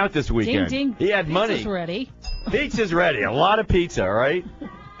going out this weekend. Ding, ding. He had money. Pizza's ready. Pizza's ready. A lot of pizza, all right?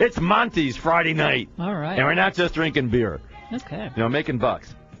 It's Monty's Friday night. All right. And we're not just drinking beer. Okay. Making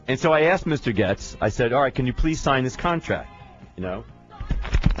bucks. And so I asked Mr. Getz, I said, all right, can you please sign this contract? And I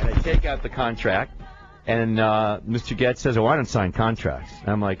take out the contract, and Mr. Getz says, oh, I don't sign contracts. And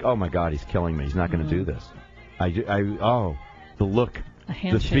I'm like, oh, my God, he's killing me. He's not going to do this. The look,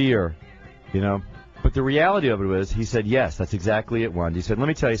 the fear, But the reality of it was, he said, yes, that's exactly it, Wanda. He said, let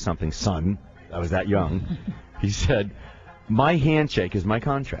me tell you something, son. I was that young. He said, my handshake is my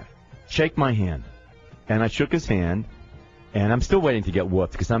contract. Shake my hand. And I shook his hand. And I'm still waiting to get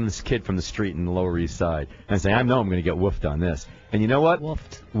woofed because I'm this kid from the street in the Lower East Side. And I say, I know I'm going to get woofed on this. And you know what?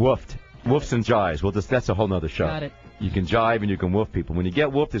 Woofed. Woofs and jives. Well, that's a whole nother show. Got it. You can jive and you can woof people. When you get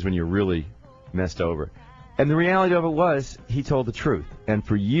woofed is when you're really messed over. And the reality of it was, he told the truth. And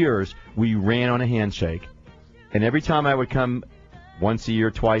for years, we ran on a handshake. And every time I would come once a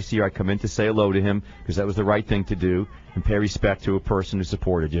year, twice a year, I'd come in to say hello to him because that was the right thing to do and pay respect to a person who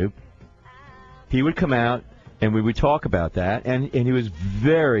supported you. He would come out and we would talk about that. And he was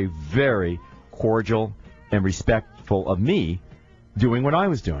very, very cordial and respectful of me doing what I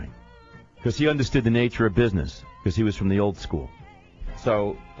was doing because he understood the nature of business because he was from the old school.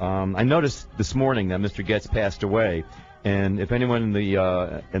 So I noticed this morning that Mr. Getz passed away, and if anyone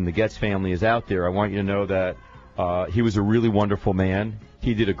in the Getz family is out there, I want you to know that he was a really wonderful man.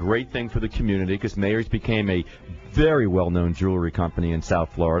 He did a great thing for the community because Mayors became a very well-known jewelry company in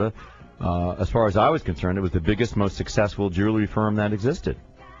South Florida. As far as I was concerned, it was the biggest, most successful jewelry firm that existed.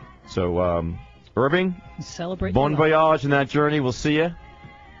 So, Irving, celebrate bon voyage in that journey. We'll see you.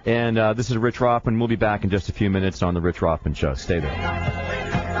 And this is Rich Rothman. We'll be back in just a few minutes on The Rich Rothman Show. Stay there.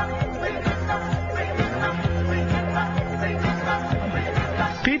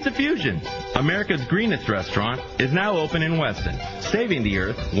 Pizza Fusion, America's greenest restaurant, is now open in Weston, saving the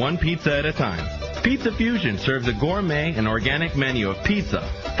earth one pizza at a time. Pizza Fusion serves a gourmet and organic menu of pizza,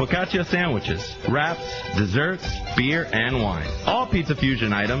 focaccia sandwiches, wraps, desserts, beer, and wine. All Pizza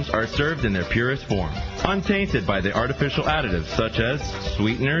Fusion items are served in their purest form, untainted by the artificial additives such as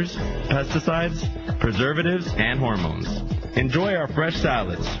sweeteners, pesticides, preservatives, and hormones. Enjoy our fresh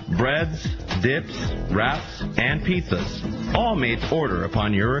salads, breads, dips, wraps, and pizzas, all made to order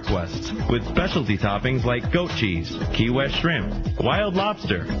upon your request, with specialty toppings like goat cheese, Key West shrimp, wild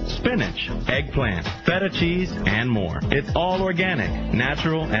lobster, spinach, eggplant, feta cheese, and more. It's all organic,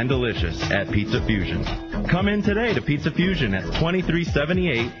 natural, and delicious at Pizza Fusion. Come in today to Pizza Fusion at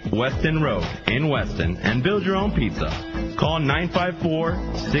 2378 Weston Road in Weston and build your own pizza. Call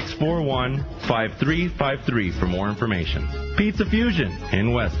 954-641-5353 for more information. Pizza Fusion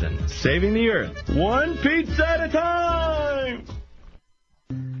in Weston, saving the earth one pizza at a time!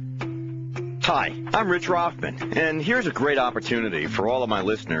 Hi, I'm Rich Rothman, and here's a great opportunity for all of my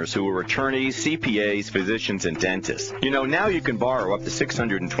listeners who are attorneys, CPAs, physicians, and dentists. You know, now you can borrow up to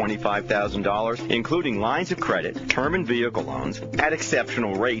 $625,000, including lines of credit, term and vehicle loans, at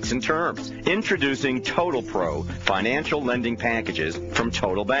exceptional rates and terms. Introducing Total Pro financial lending packages from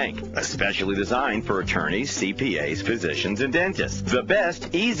Total Bank, especially designed for attorneys, CPAs, physicians, and dentists. The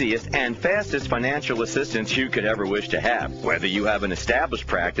best, easiest, and fastest financial assistance you could ever wish to have, whether you have an established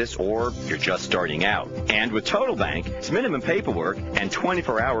practice or you're just starting out. And with Total Bank, it's minimum paperwork and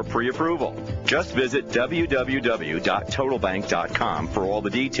 24-hour pre-approval. Just visit www.totalbank.com for all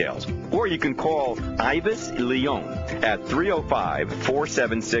the details. Or you can call Ibis Leon at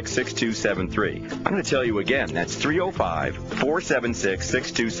 305-476-6273. I'm going to tell you again, that's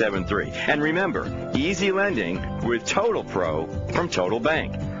 305-476-6273. And remember, easy lending with Total Pro from Total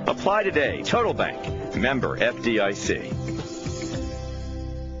Bank. Apply today. Total Bank. Member FDIC.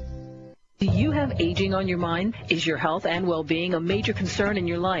 Do you have aging on your mind? Is your health and well-being a major concern in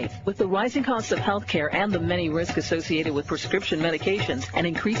your life? With the rising cost of health care and the many risks associated with prescription medications, an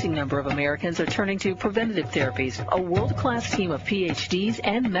increasing number of Americans are turning to preventative therapies. A world-class team of PhDs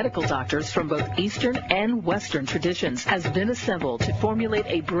and medical doctors from both Eastern and Western traditions has been assembled to formulate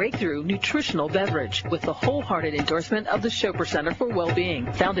a breakthrough nutritional beverage with the wholehearted endorsement of the Chopra Center for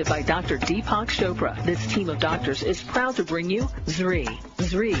Well-Being. Founded by Dr. Deepak Chopra, this team of doctors is proud to bring you Zri.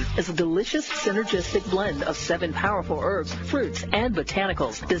 Zri is a delicious synergistic blend of 7 powerful herbs, fruits, and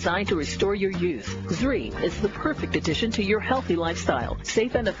botanicals designed to restore your youth. Zri is the perfect addition to your healthy lifestyle,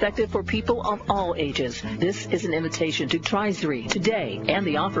 safe and effective for people of all ages. This is an invitation to try Zri today and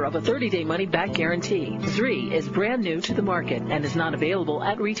the offer of a 30-day money-back guarantee. Zri is brand new to the market and is not available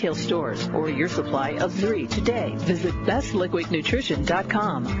at retail stores. Order your supply of Zri today. Visit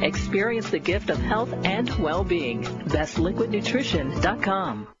bestliquidnutrition.com. Experience the gift of health and well-being.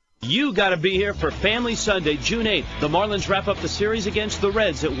 bestliquidnutrition.com. You got to be here for Family Sunday, June 8th. The Marlins wrap up the series against the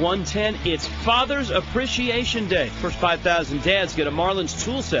Reds at 1:10. It's Father's Appreciation Day. First 5,000 dads get a Marlins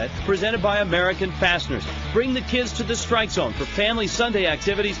tool set presented by American Fasteners. Bring the kids to the Strike Zone for Family Sunday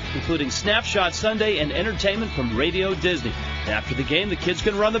activities, including Snapshot Sunday and entertainment from Radio Disney. After the game, the kids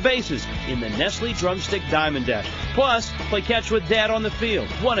can run the bases in the Nestle Drumstick Diamond Dash. Plus, play catch with Dad on the field.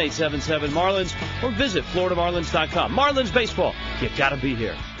 1-877-MARLINS or visit FloridaMarlins.com. Marlins Baseball, you got to be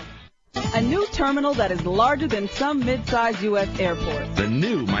here. A new terminal that is larger than some mid-sized U.S. airports. The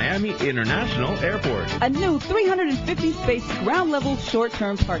new Miami International Airport. A new 350-space ground-level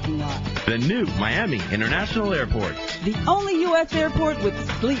short-term parking lot. The new Miami International Airport. The only U.S. airport with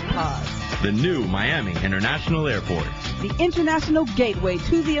sleep pods. The new Miami International Airport. The international gateway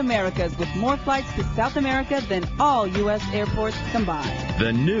to the Americas with more flights to South America than all U.S. airports combined.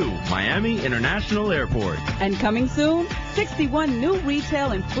 The new Miami International Airport. And coming soon, 61 new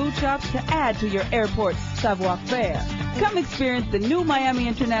retail and food shops to add to your airport's savoir-faire. Come experience the new Miami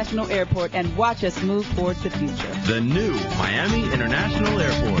International Airport and watch us move towards the future. The new Miami International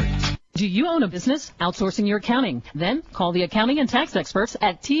Airport. Do you own a business? Outsourcing your accounting? Then call the accounting and tax experts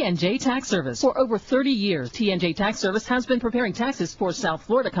at T&J Tax Service. For over 30 years, T&J Tax Service has been preparing taxes for South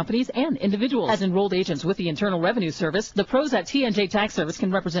Florida companies and individuals. As enrolled agents with the Internal Revenue Service, the pros at T&J Tax Service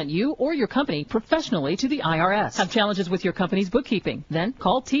can represent you or your company professionally to the IRS. Have challenges with your company's bookkeeping? Then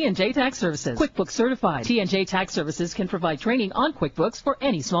call T&J Tax Services. QuickBooks certified. T&J Tax Services can provide training on QuickBooks for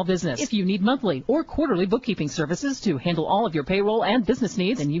any small business. If you need monthly or quarterly bookkeeping services to handle all of your payroll and business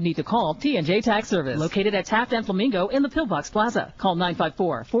needs, then you need to call T&J Tax Service, located at Taft and Flamingo in the Pillbox Plaza. Call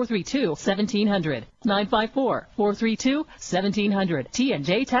 954-432-1700. 954-432-1700.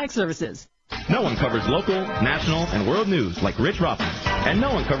 T&J Tax Services. No one covers local, national, and world news like Rich Rothman. And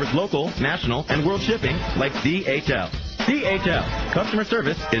no one covers local, national, and world shipping like DHL. DHL. Customer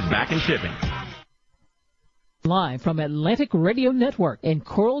service is back in shipping. Live from Atlantic Radio Network in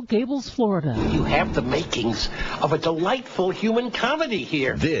Coral Gables, Florida. You have the makings of a delightful human comedy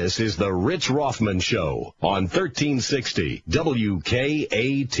here. This is the Rich Rothman Show on 1360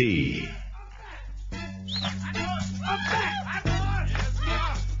 WKAT.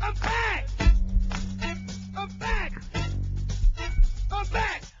 I'm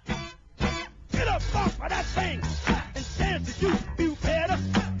back. Get up off of that thing and dance to you better.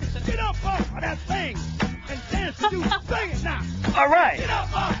 Get up off of that thing. All right.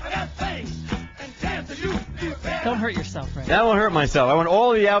 Don't hurt yourself, Ray. That won't hurt myself. I want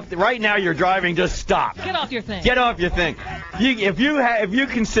all of you out. Right now you're driving. Just stop. Get off your thing. Get off your thing. If you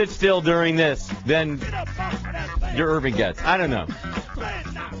can sit still during this, then you're Irving Getz. I don't know.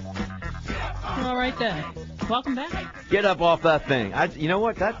 All right then. Welcome back. Get up off that thing. You know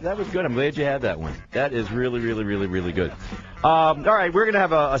what? That was good. I'm glad you had that one. That is really, really, really, really good. All right, we're going to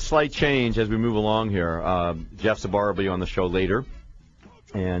have a slight change as we move along here. Jeff Sabar will be on the show later,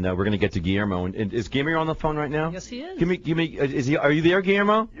 and we're going to get to Guillermo. And is Guillermo on the phone right now? Yes, he is. Give me. Are you there,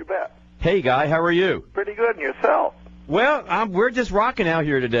 Guillermo? You bet. Hey, guy, how are you? Pretty good, and yourself? Well, we're just rocking out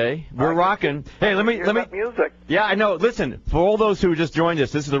here today. We're rocking. Hey, let me. Music. Yeah, I know. Listen, for all those who just joined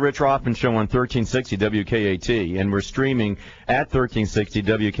us, this is the Rich Rothman Show on 1360 WKAT, and we're streaming at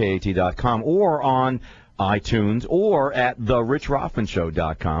 1360WKAT.com or on iTunes or at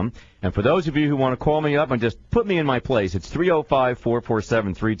therichrofmanshow.com. And for those of you who want to call me up and just put me in my place, it's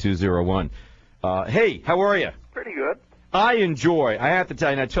 305-447-3201. Hey, how are you? Pretty good. I have to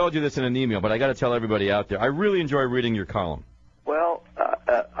tell you, and I told you this in an email, but I got to tell everybody out there, I really enjoy reading your column. Well,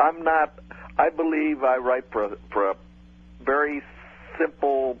 I believe I write for a very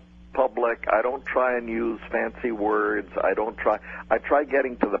simple public. I don't try and use fancy words. I try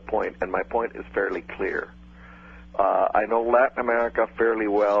getting to the point, and my point is fairly clear. I know Latin America fairly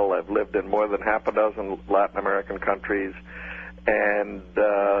well. I've lived in more than half a dozen Latin American countries, and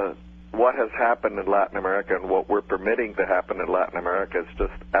what has happened in Latin America and what we're permitting to happen in Latin America is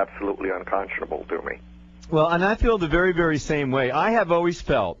just absolutely unconscionable to me. Well, and I feel the very, very same way. I have always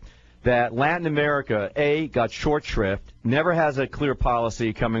felt that Latin America, A, got short shrift, never has a clear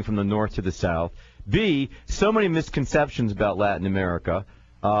policy coming from the north to the south. B, so many misconceptions about Latin America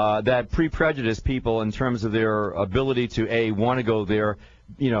that pre-prejudice people in terms of their ability to, A, want to go there.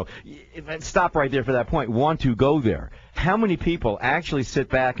 Stop right there for that point. Want to go there. How many people actually sit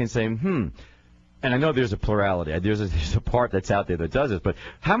back and say, and I know there's a plurality. There's a part that's out there that does this, but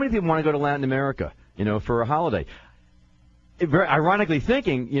how many people want to go to Latin America, for a holiday? Very ironically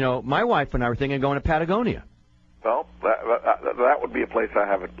thinking, my wife and I were thinking of going to Patagonia. Well, that would be a place I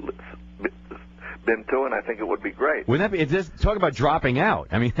haven't been to, and I think it would be great. Wouldn't that be? Talk about dropping out.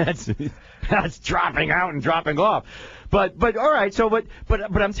 I mean, that's dropping out and dropping off. But all right. So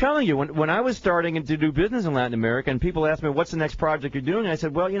but I'm telling you, when I was starting to do business in Latin America, and people asked me, "What's the next project you're doing?" I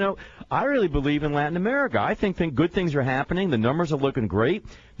said, "Well, I really believe in Latin America. I think good things are happening. The numbers are looking great.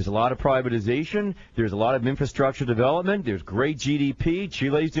 There's a lot of privatization. There's a lot of infrastructure development. There's great GDP.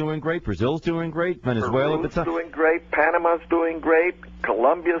 Chile's doing great. Brazil's doing great. Venezuela at the time doing great. Panama's doing great.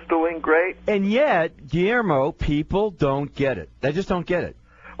 Colombia's doing great. And yet, Guillermo, people don't get it. They just don't get it.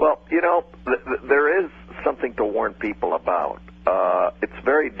 Well, there is something to warn people about. It's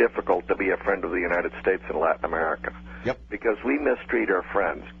very difficult to be a friend of the United States in Latin America. Yep. Because we mistreat our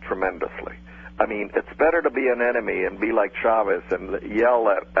friends tremendously. I mean, it's better to be an enemy and be like Chavez and yell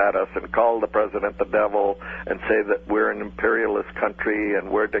at us and call the president the devil and say that we're an imperialist country and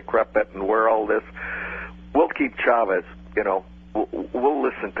we're decrepit and we're all this. We'll keep Chavez, you know, we'll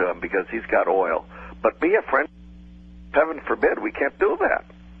listen to him because he's got oil. But be a friend, heaven forbid, we can't do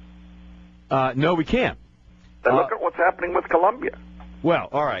that. No, we can't. And look at what's happening with Colombia. Well,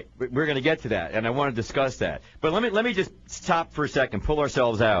 all right, we're going to get to that, and I want to discuss that. But let me just stop for a second, pull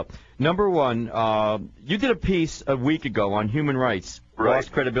ourselves out. Number one, you did a piece a week ago on human rights,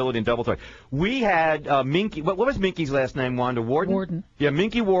 lost credibility and double talk. We had Minky. What was Minky's last name? Wanda Warden. Warden. Yeah,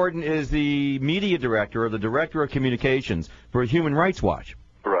 Minky Warden is the media director or the director of communications for Human Rights Watch.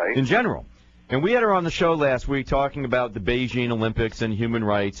 Right. In general. And we had her on the show last week talking about the Beijing Olympics and human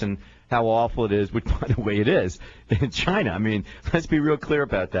rights and how awful it is, which, by the way, it is in China. I mean, let's be real clear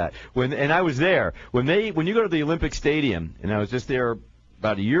about that. And I was there. When you go to the Olympic Stadium, and I was just there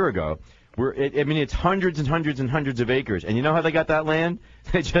about a year ago, it's hundreds and hundreds and hundreds of acres. And you know how they got that land?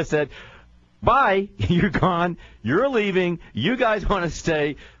 They just said, bye, you're gone, you're leaving, you guys want to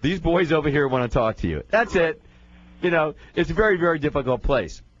stay, these boys over here want to talk to you. That's it. You know, it's a very, very difficult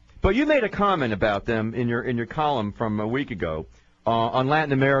place. But you made a comment about them in your column from a week ago on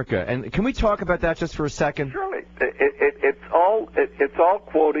Latin America, and can we talk about that just for a second? Surely. It's all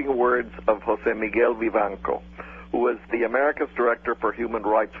quoting words of Jose Miguel Vivanco, who is the America's director for Human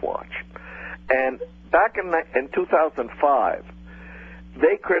Rights Watch. And back in 2005,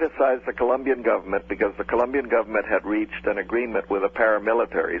 they criticized the Colombian government because the Colombian government had reached an agreement with the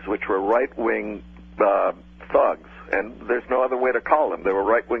paramilitaries, which were right-wing thugs. And there's no other way to call them. They were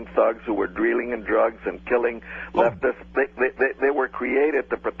right-wing thugs who were dealing in drugs and killing leftists. They were created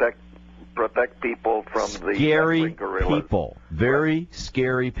to protect people from the scary guerrillas. People, very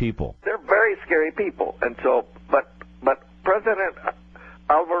scary people. They're very scary people, and so, but President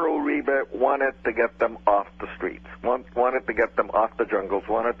Alvaro Uribe wanted to get them off the streets, wanted to get them off the jungles,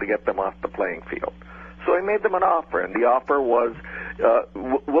 wanted to get them off the playing field. So he made them an offer, and the offer was,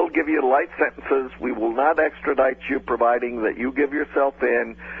 we'll give you light sentences. We will not extradite you, providing that you give yourself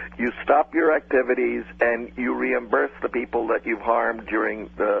in, you stop your activities, and you reimburse the people that you've harmed during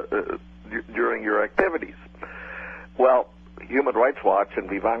your activities. Well, Human Rights Watch and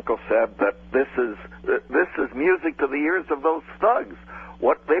Vivanco said that this is music to the ears of those thugs.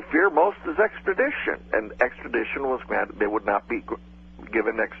 What they fear most is extradition, and extradition was granted. They would not be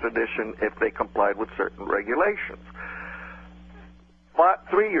given extradition if they complied with certain regulations. But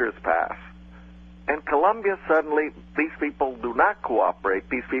 3 years pass, and Colombia suddenly, these people do not cooperate,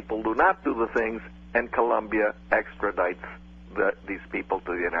 these people do not do the things, and Colombia extradites these people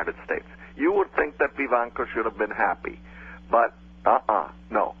to the United States. You would think that Vivanco should have been happy, but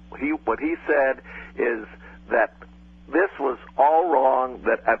no. What he said is that this was all wrong,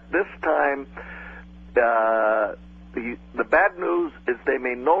 that at this time, the bad news is they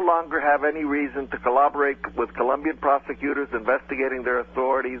may no longer have any reason to collaborate with Colombian prosecutors investigating their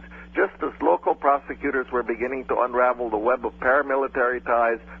authorities, just as local prosecutors were beginning to unravel the web of paramilitary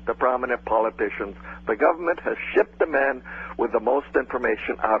ties to prominent politicians. The government has shipped the men with the most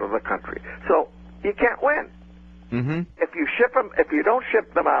information out of the country. So you can't win. Mm-hmm. If you don't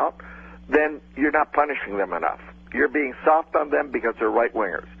ship them out, then you're not punishing them enough. You're being soft on them because they're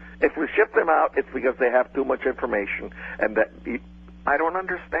right-wingers. If we ship them out, it's because they have too much information, and that I don't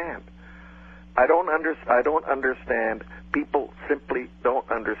understand. I don't understand. People simply don't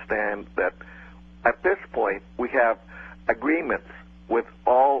understand that at this point we have agreements with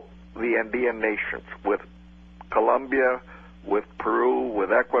all the Andean nations, with Colombia, with Peru,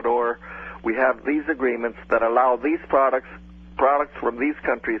 with Ecuador. We have these agreements that allow these products from these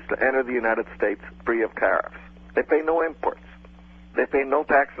countries to enter the United States free of tariffs. They pay no imports. They pay no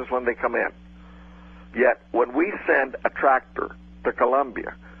taxes when they come in. Yet, when we send a tractor to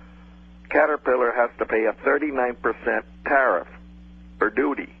Colombia, Caterpillar has to pay a 39% tariff or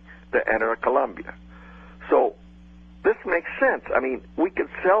duty to enter Colombia. So, this makes sense. I mean, we could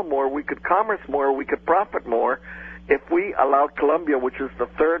sell more, we could commerce more, we could profit more if we allowed Colombia, which is the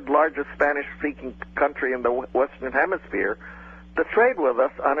third largest Spanish-speaking country in the Western Hemisphere, to trade with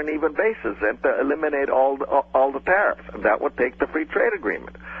us on an even basis and to eliminate all the tariffs. And that would take the free trade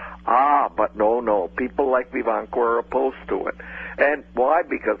agreement. But no. People like Vivanco are opposed to it. And why?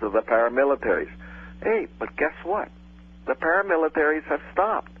 Because of the paramilitaries. Hey, but guess what? The paramilitaries have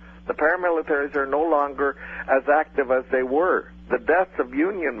stopped. The paramilitaries are no longer as active as they were. The deaths of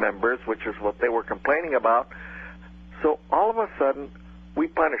union members, which is what they were complaining about. So all of a sudden, we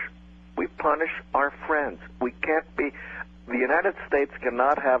punish our friends. We can't be... The United States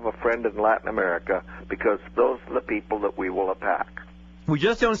cannot have a friend in Latin America because those are the people that we will attack. We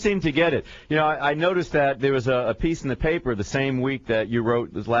just don't seem to get it. You know, I noticed that there was a piece in the paper the same week that you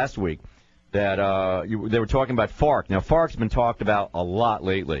wrote this last week that they were talking about FARC. Now, FARC's been talked about a lot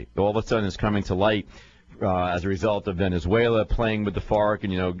lately. All of a sudden it's coming to light as a result of Venezuela playing with the FARC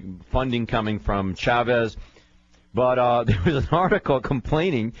and, you know, funding coming from Chavez. But there was an article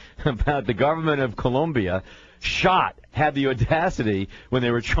complaining about the government of Colombia had the audacity when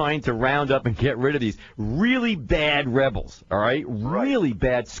they were trying to round up and get rid of these really bad rebels, all right? Really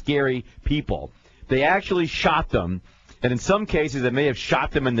bad, scary people. They actually shot them, and in some cases they may have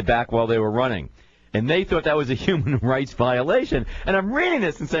shot them in the back while they were running. And they thought that was a human rights violation. And I'm reading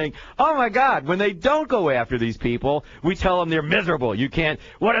this and saying, oh, my God, when they don't go after these people, we tell them they're miserable. You can't.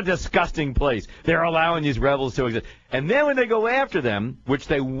 What a disgusting place. They're allowing these rebels to exist. And then when they go after them, which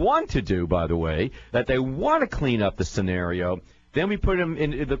they want to do, by the way, that they want to clean up the scenario, then we put them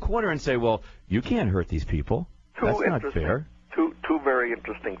in the corner and say, well, you can't hurt these people. That's not fair. Two very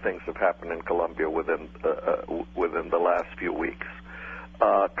interesting things have happened in Colombia within the last few weeks.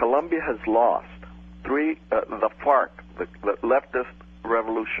 Colombia has lost the FARC, the leftist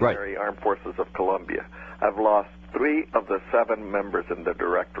revolutionary armed forces of Colombia, have lost 3 of the 7 members in the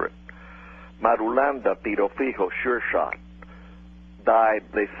directorate. Marulanda Tiro Fijo, sure shot, died,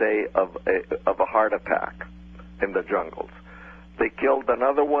 they say, of a heart attack in the jungles. They killed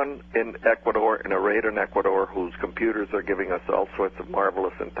another one in Ecuador, in a raid in Ecuador, whose computers are giving us all sorts of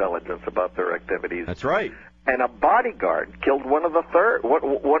marvelous intelligence about their activities. That's right. And a bodyguard killed one of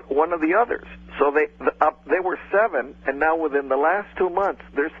the others. So they were 7, and now within the last 2 months,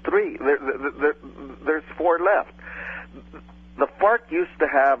 there's 3. There's 4 left. The FARC used to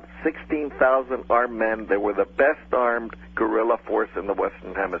have 16,000 armed men. They were the best armed guerrilla force in the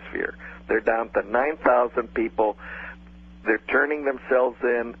Western Hemisphere. They're down to 9,000 people. They're turning themselves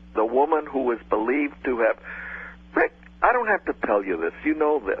in. The woman who is believed to have... Rick, I don't have to tell you this. You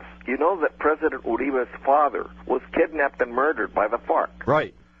know this. You know that President Uribe's father was kidnapped and murdered by the FARC.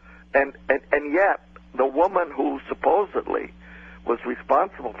 Right. And yet, the woman who supposedly was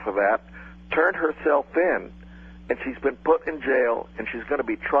responsible for that turned herself in, and she's been put in jail, and she's going to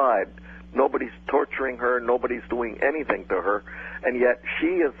be tried. Nobody's torturing her. Nobody's doing anything to her. And yet, she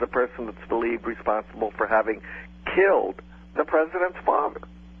is the person that's believed responsible for having killed the president's father.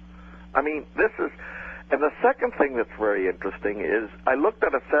 I mean, this is... And the second thing that's very interesting is I looked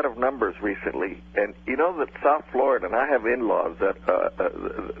at a set of numbers recently, and you know that South Florida, and I have in-laws that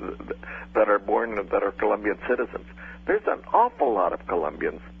are born, that are Colombian citizens. There's an awful lot of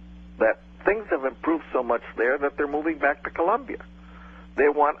Colombians that things have improved so much there that they're moving back to Colombia. They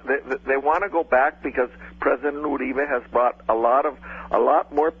want to go back because President Uribe has brought a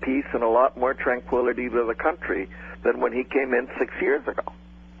lot more peace and a lot more tranquility to the country than when he came in 6 years ago.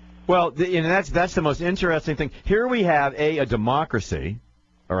 Well, and that's the most interesting thing. Here we have a democracy,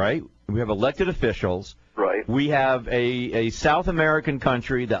 all right? We have elected officials. Right. We have a South American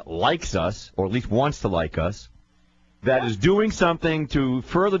country that likes us, or at least wants to like us, that is doing something to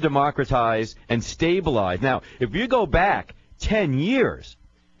further democratize and stabilize. Now, if you go back 10 years,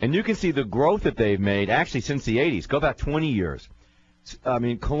 and you can see the growth that they've made, actually since the 80s, go back 20 years. I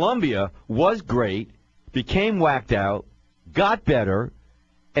mean, Colombia was great, became whacked out, got better,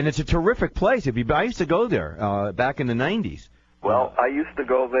 and it's a terrific place. I used to go there back in the 90s. Well, I used to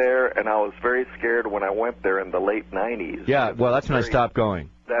go there, and I was very scared when I went there in the late 90s. Yeah, well, that's when I stopped going.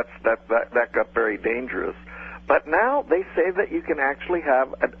 That got very dangerous. But now they say that you can actually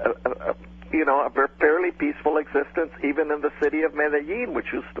have a fairly peaceful existence even in the city of Medellin,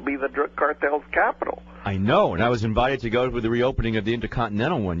 which used to be the drug cartel's capital. I know, and I was invited to go to the reopening of the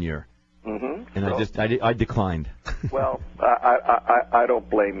Intercontinental one year. Mm-hmm. And I declined. Well, I don't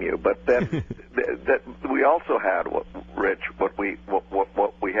blame you, but then we also had what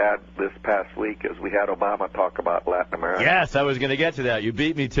we had this past week is we had Obama talk about Latin America. Yes, I was going to get to that. You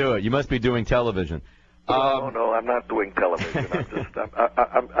beat me to it. You must be doing television. No, I'm not doing television.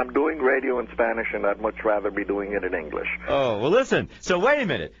 I'm doing radio in Spanish, and I'd much rather be doing it in English. Oh, well, listen. So wait a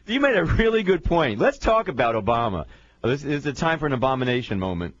minute. You made a really good point. Let's talk about Obama. This is a time for an abomination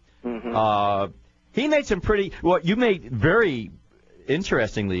moment. Mm-hmm. He made some pretty. Well, you made very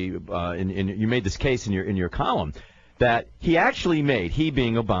interestingly. You made this case in your column that he actually made. He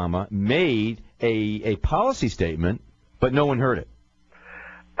being Obama made a policy statement, but no one heard it.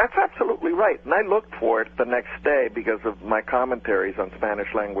 That's absolutely right. And I looked for it the next day because of my commentaries on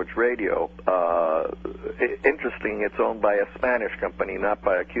Spanish language radio. Interesting, it's owned by a Spanish company, not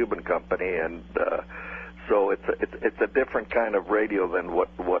by a Cuban company, and so it's a different kind of radio than what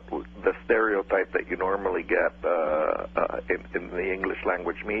the stereotype that you normally get in the English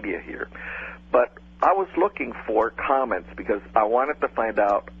language media here. But I was looking for comments because I wanted to find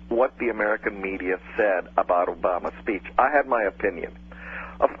out what the American media said about Obama's speech. I had my opinion.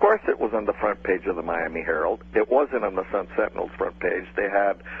 Of course, it was on the front page of the Miami Herald. It wasn't on the Sun Sentinel's front page. They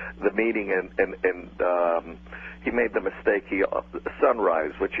had the meeting, and he made the mistake.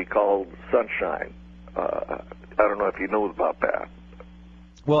 Sunrise, which he called sunshine. I don't know if you knew about that.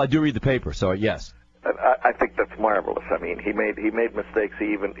 Well, I do read the paper, so yes. I think that's marvelous. I mean, he made mistakes.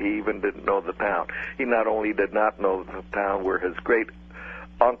 He even didn't know the town. He not only did not know the town where his great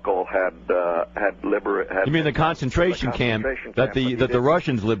uncle had liberated. You mean the concentration camp that the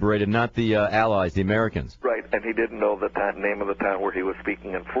Russians liberated, not the Allies, the Americans? Right, and he didn't know the name of the town where he was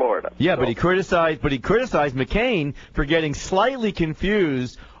speaking in Florida. Yeah, so. but he criticized McCain for getting slightly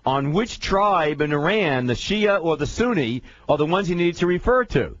confused on which tribe in Iran, the Shia or the Sunni, are the ones he needs to refer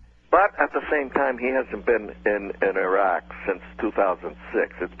to. But at the same time, he hasn't been in Iraq since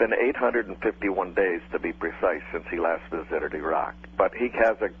 2006. It's been 851 days, to be precise, since he last visited Iraq. But he's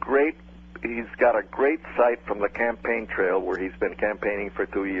got a great sight from the campaign trail where he's been campaigning for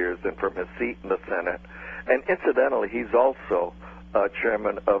 2 years and from his seat in the Senate. And incidentally, he's also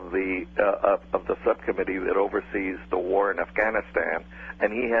chairman of the subcommittee that oversees the war in Afghanistan,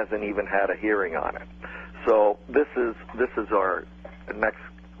 and he hasn't even had a hearing on it. So this is our next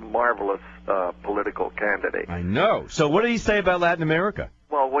marvelous political candidate. I know. So what did he say about Latin America?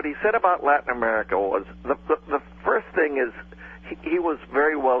 Well, what he said about Latin America was the first thing is he was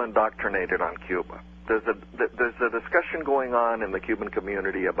very well indoctrinated on Cuba. There's a discussion going on in the Cuban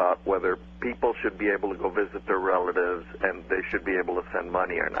community about whether people should be able to go visit their relatives and they should be able to send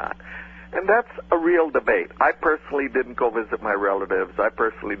money or not. And that's a real debate. I personally didn't go visit my relatives. I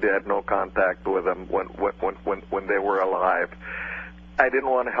personally had no contact with them when they were alive. I didn't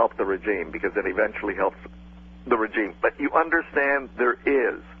want to help the regime because it eventually helps the regime. But you understand there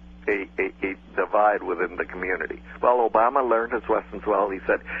is a divide within the community. Well, Obama learned his lessons well. He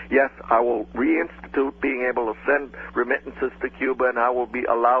said, yes, I will reinstitute being able to send remittances to Cuba, and I will be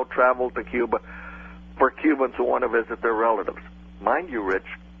allowed travel to Cuba for Cubans who want to visit their relatives. Mind you, Rich,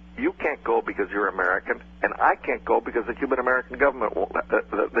 you can't go because you're American, and I can't go because the Cuban government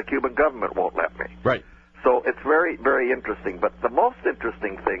won't let me. Right. So it's very, very interesting. But the most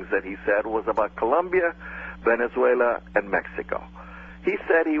interesting things that he said was about Colombia, Venezuela, and Mexico. He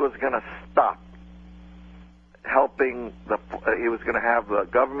said he was going to stop helping he was going to have the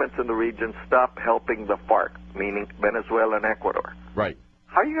governments in the region stop helping the FARC, meaning Venezuela and Ecuador. Right.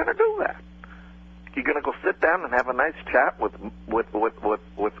 How are you going to do that? You going to go sit down and have a nice chat with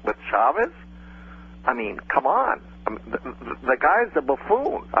Chavez? I mean, come on. I mean, the guy's a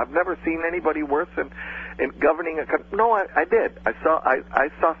buffoon. I've never seen anybody worse in governing a country. No, I did. I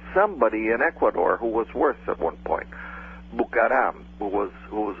saw somebody in Ecuador who was worse at one point. Bucaram, who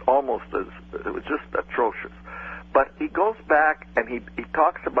was almost it was just atrocious. But he goes back and he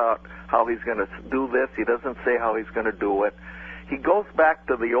talks about how he's going to do this. He doesn't say how he's going to do it. He goes back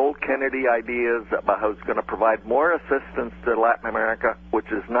to the old Kennedy ideas about how he's going to provide more assistance to Latin America, which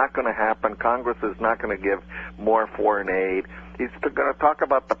is not going to happen. Congress is not going to give more foreign aid. He's going to talk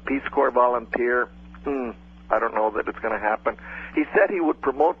about the Peace Corps volunteer. I don't know that it's going to happen. He said he would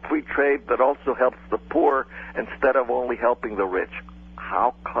promote free trade that also helps the poor instead of only helping the rich.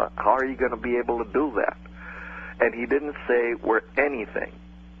 How are you going to be able to do that? And he didn't say where anything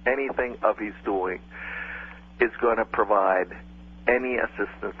of his doing is going to provide any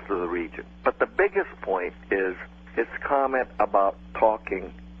assistance to the region. But the biggest point is his comment about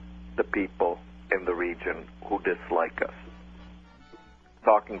talking to people in the region who dislike us.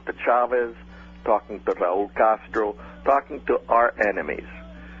 Talking to Chavez, talking to Raul Castro, talking to our enemies.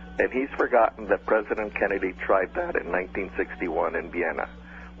 And he's forgotten that President Kennedy tried that in 1961 in Vienna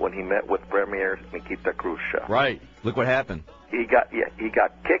when he met with Premier Nikita Khrushchev. Right. Look what happened. He got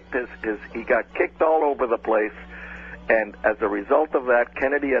kicked he got kicked all over the place, and as a result of that,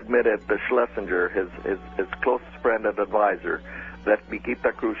 Kennedy admitted to Schlesinger, his closest friend and advisor, that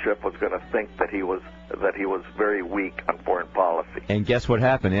Nikita Khrushchev was going to think that he was very weak on foreign policy. And guess what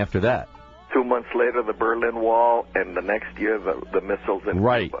happened after that? 2 months later, the Berlin Wall, and the next year, the missiles in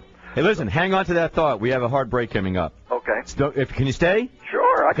Right. Cuba. Hey, listen, hang on to that thought. We have a hard break coming up. Okay. Can you stay?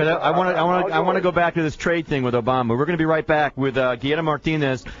 Sure. I want to go back to this trade thing with Obama. We're going to be right back with Guillermo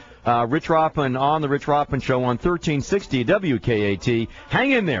Martinez, Rich Rothman on the Rich Rothman Show on 1360 WKAT.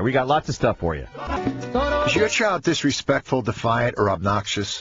 Hang in there. We got lots of stuff for you. Is your child disrespectful, defiant, or obnoxious?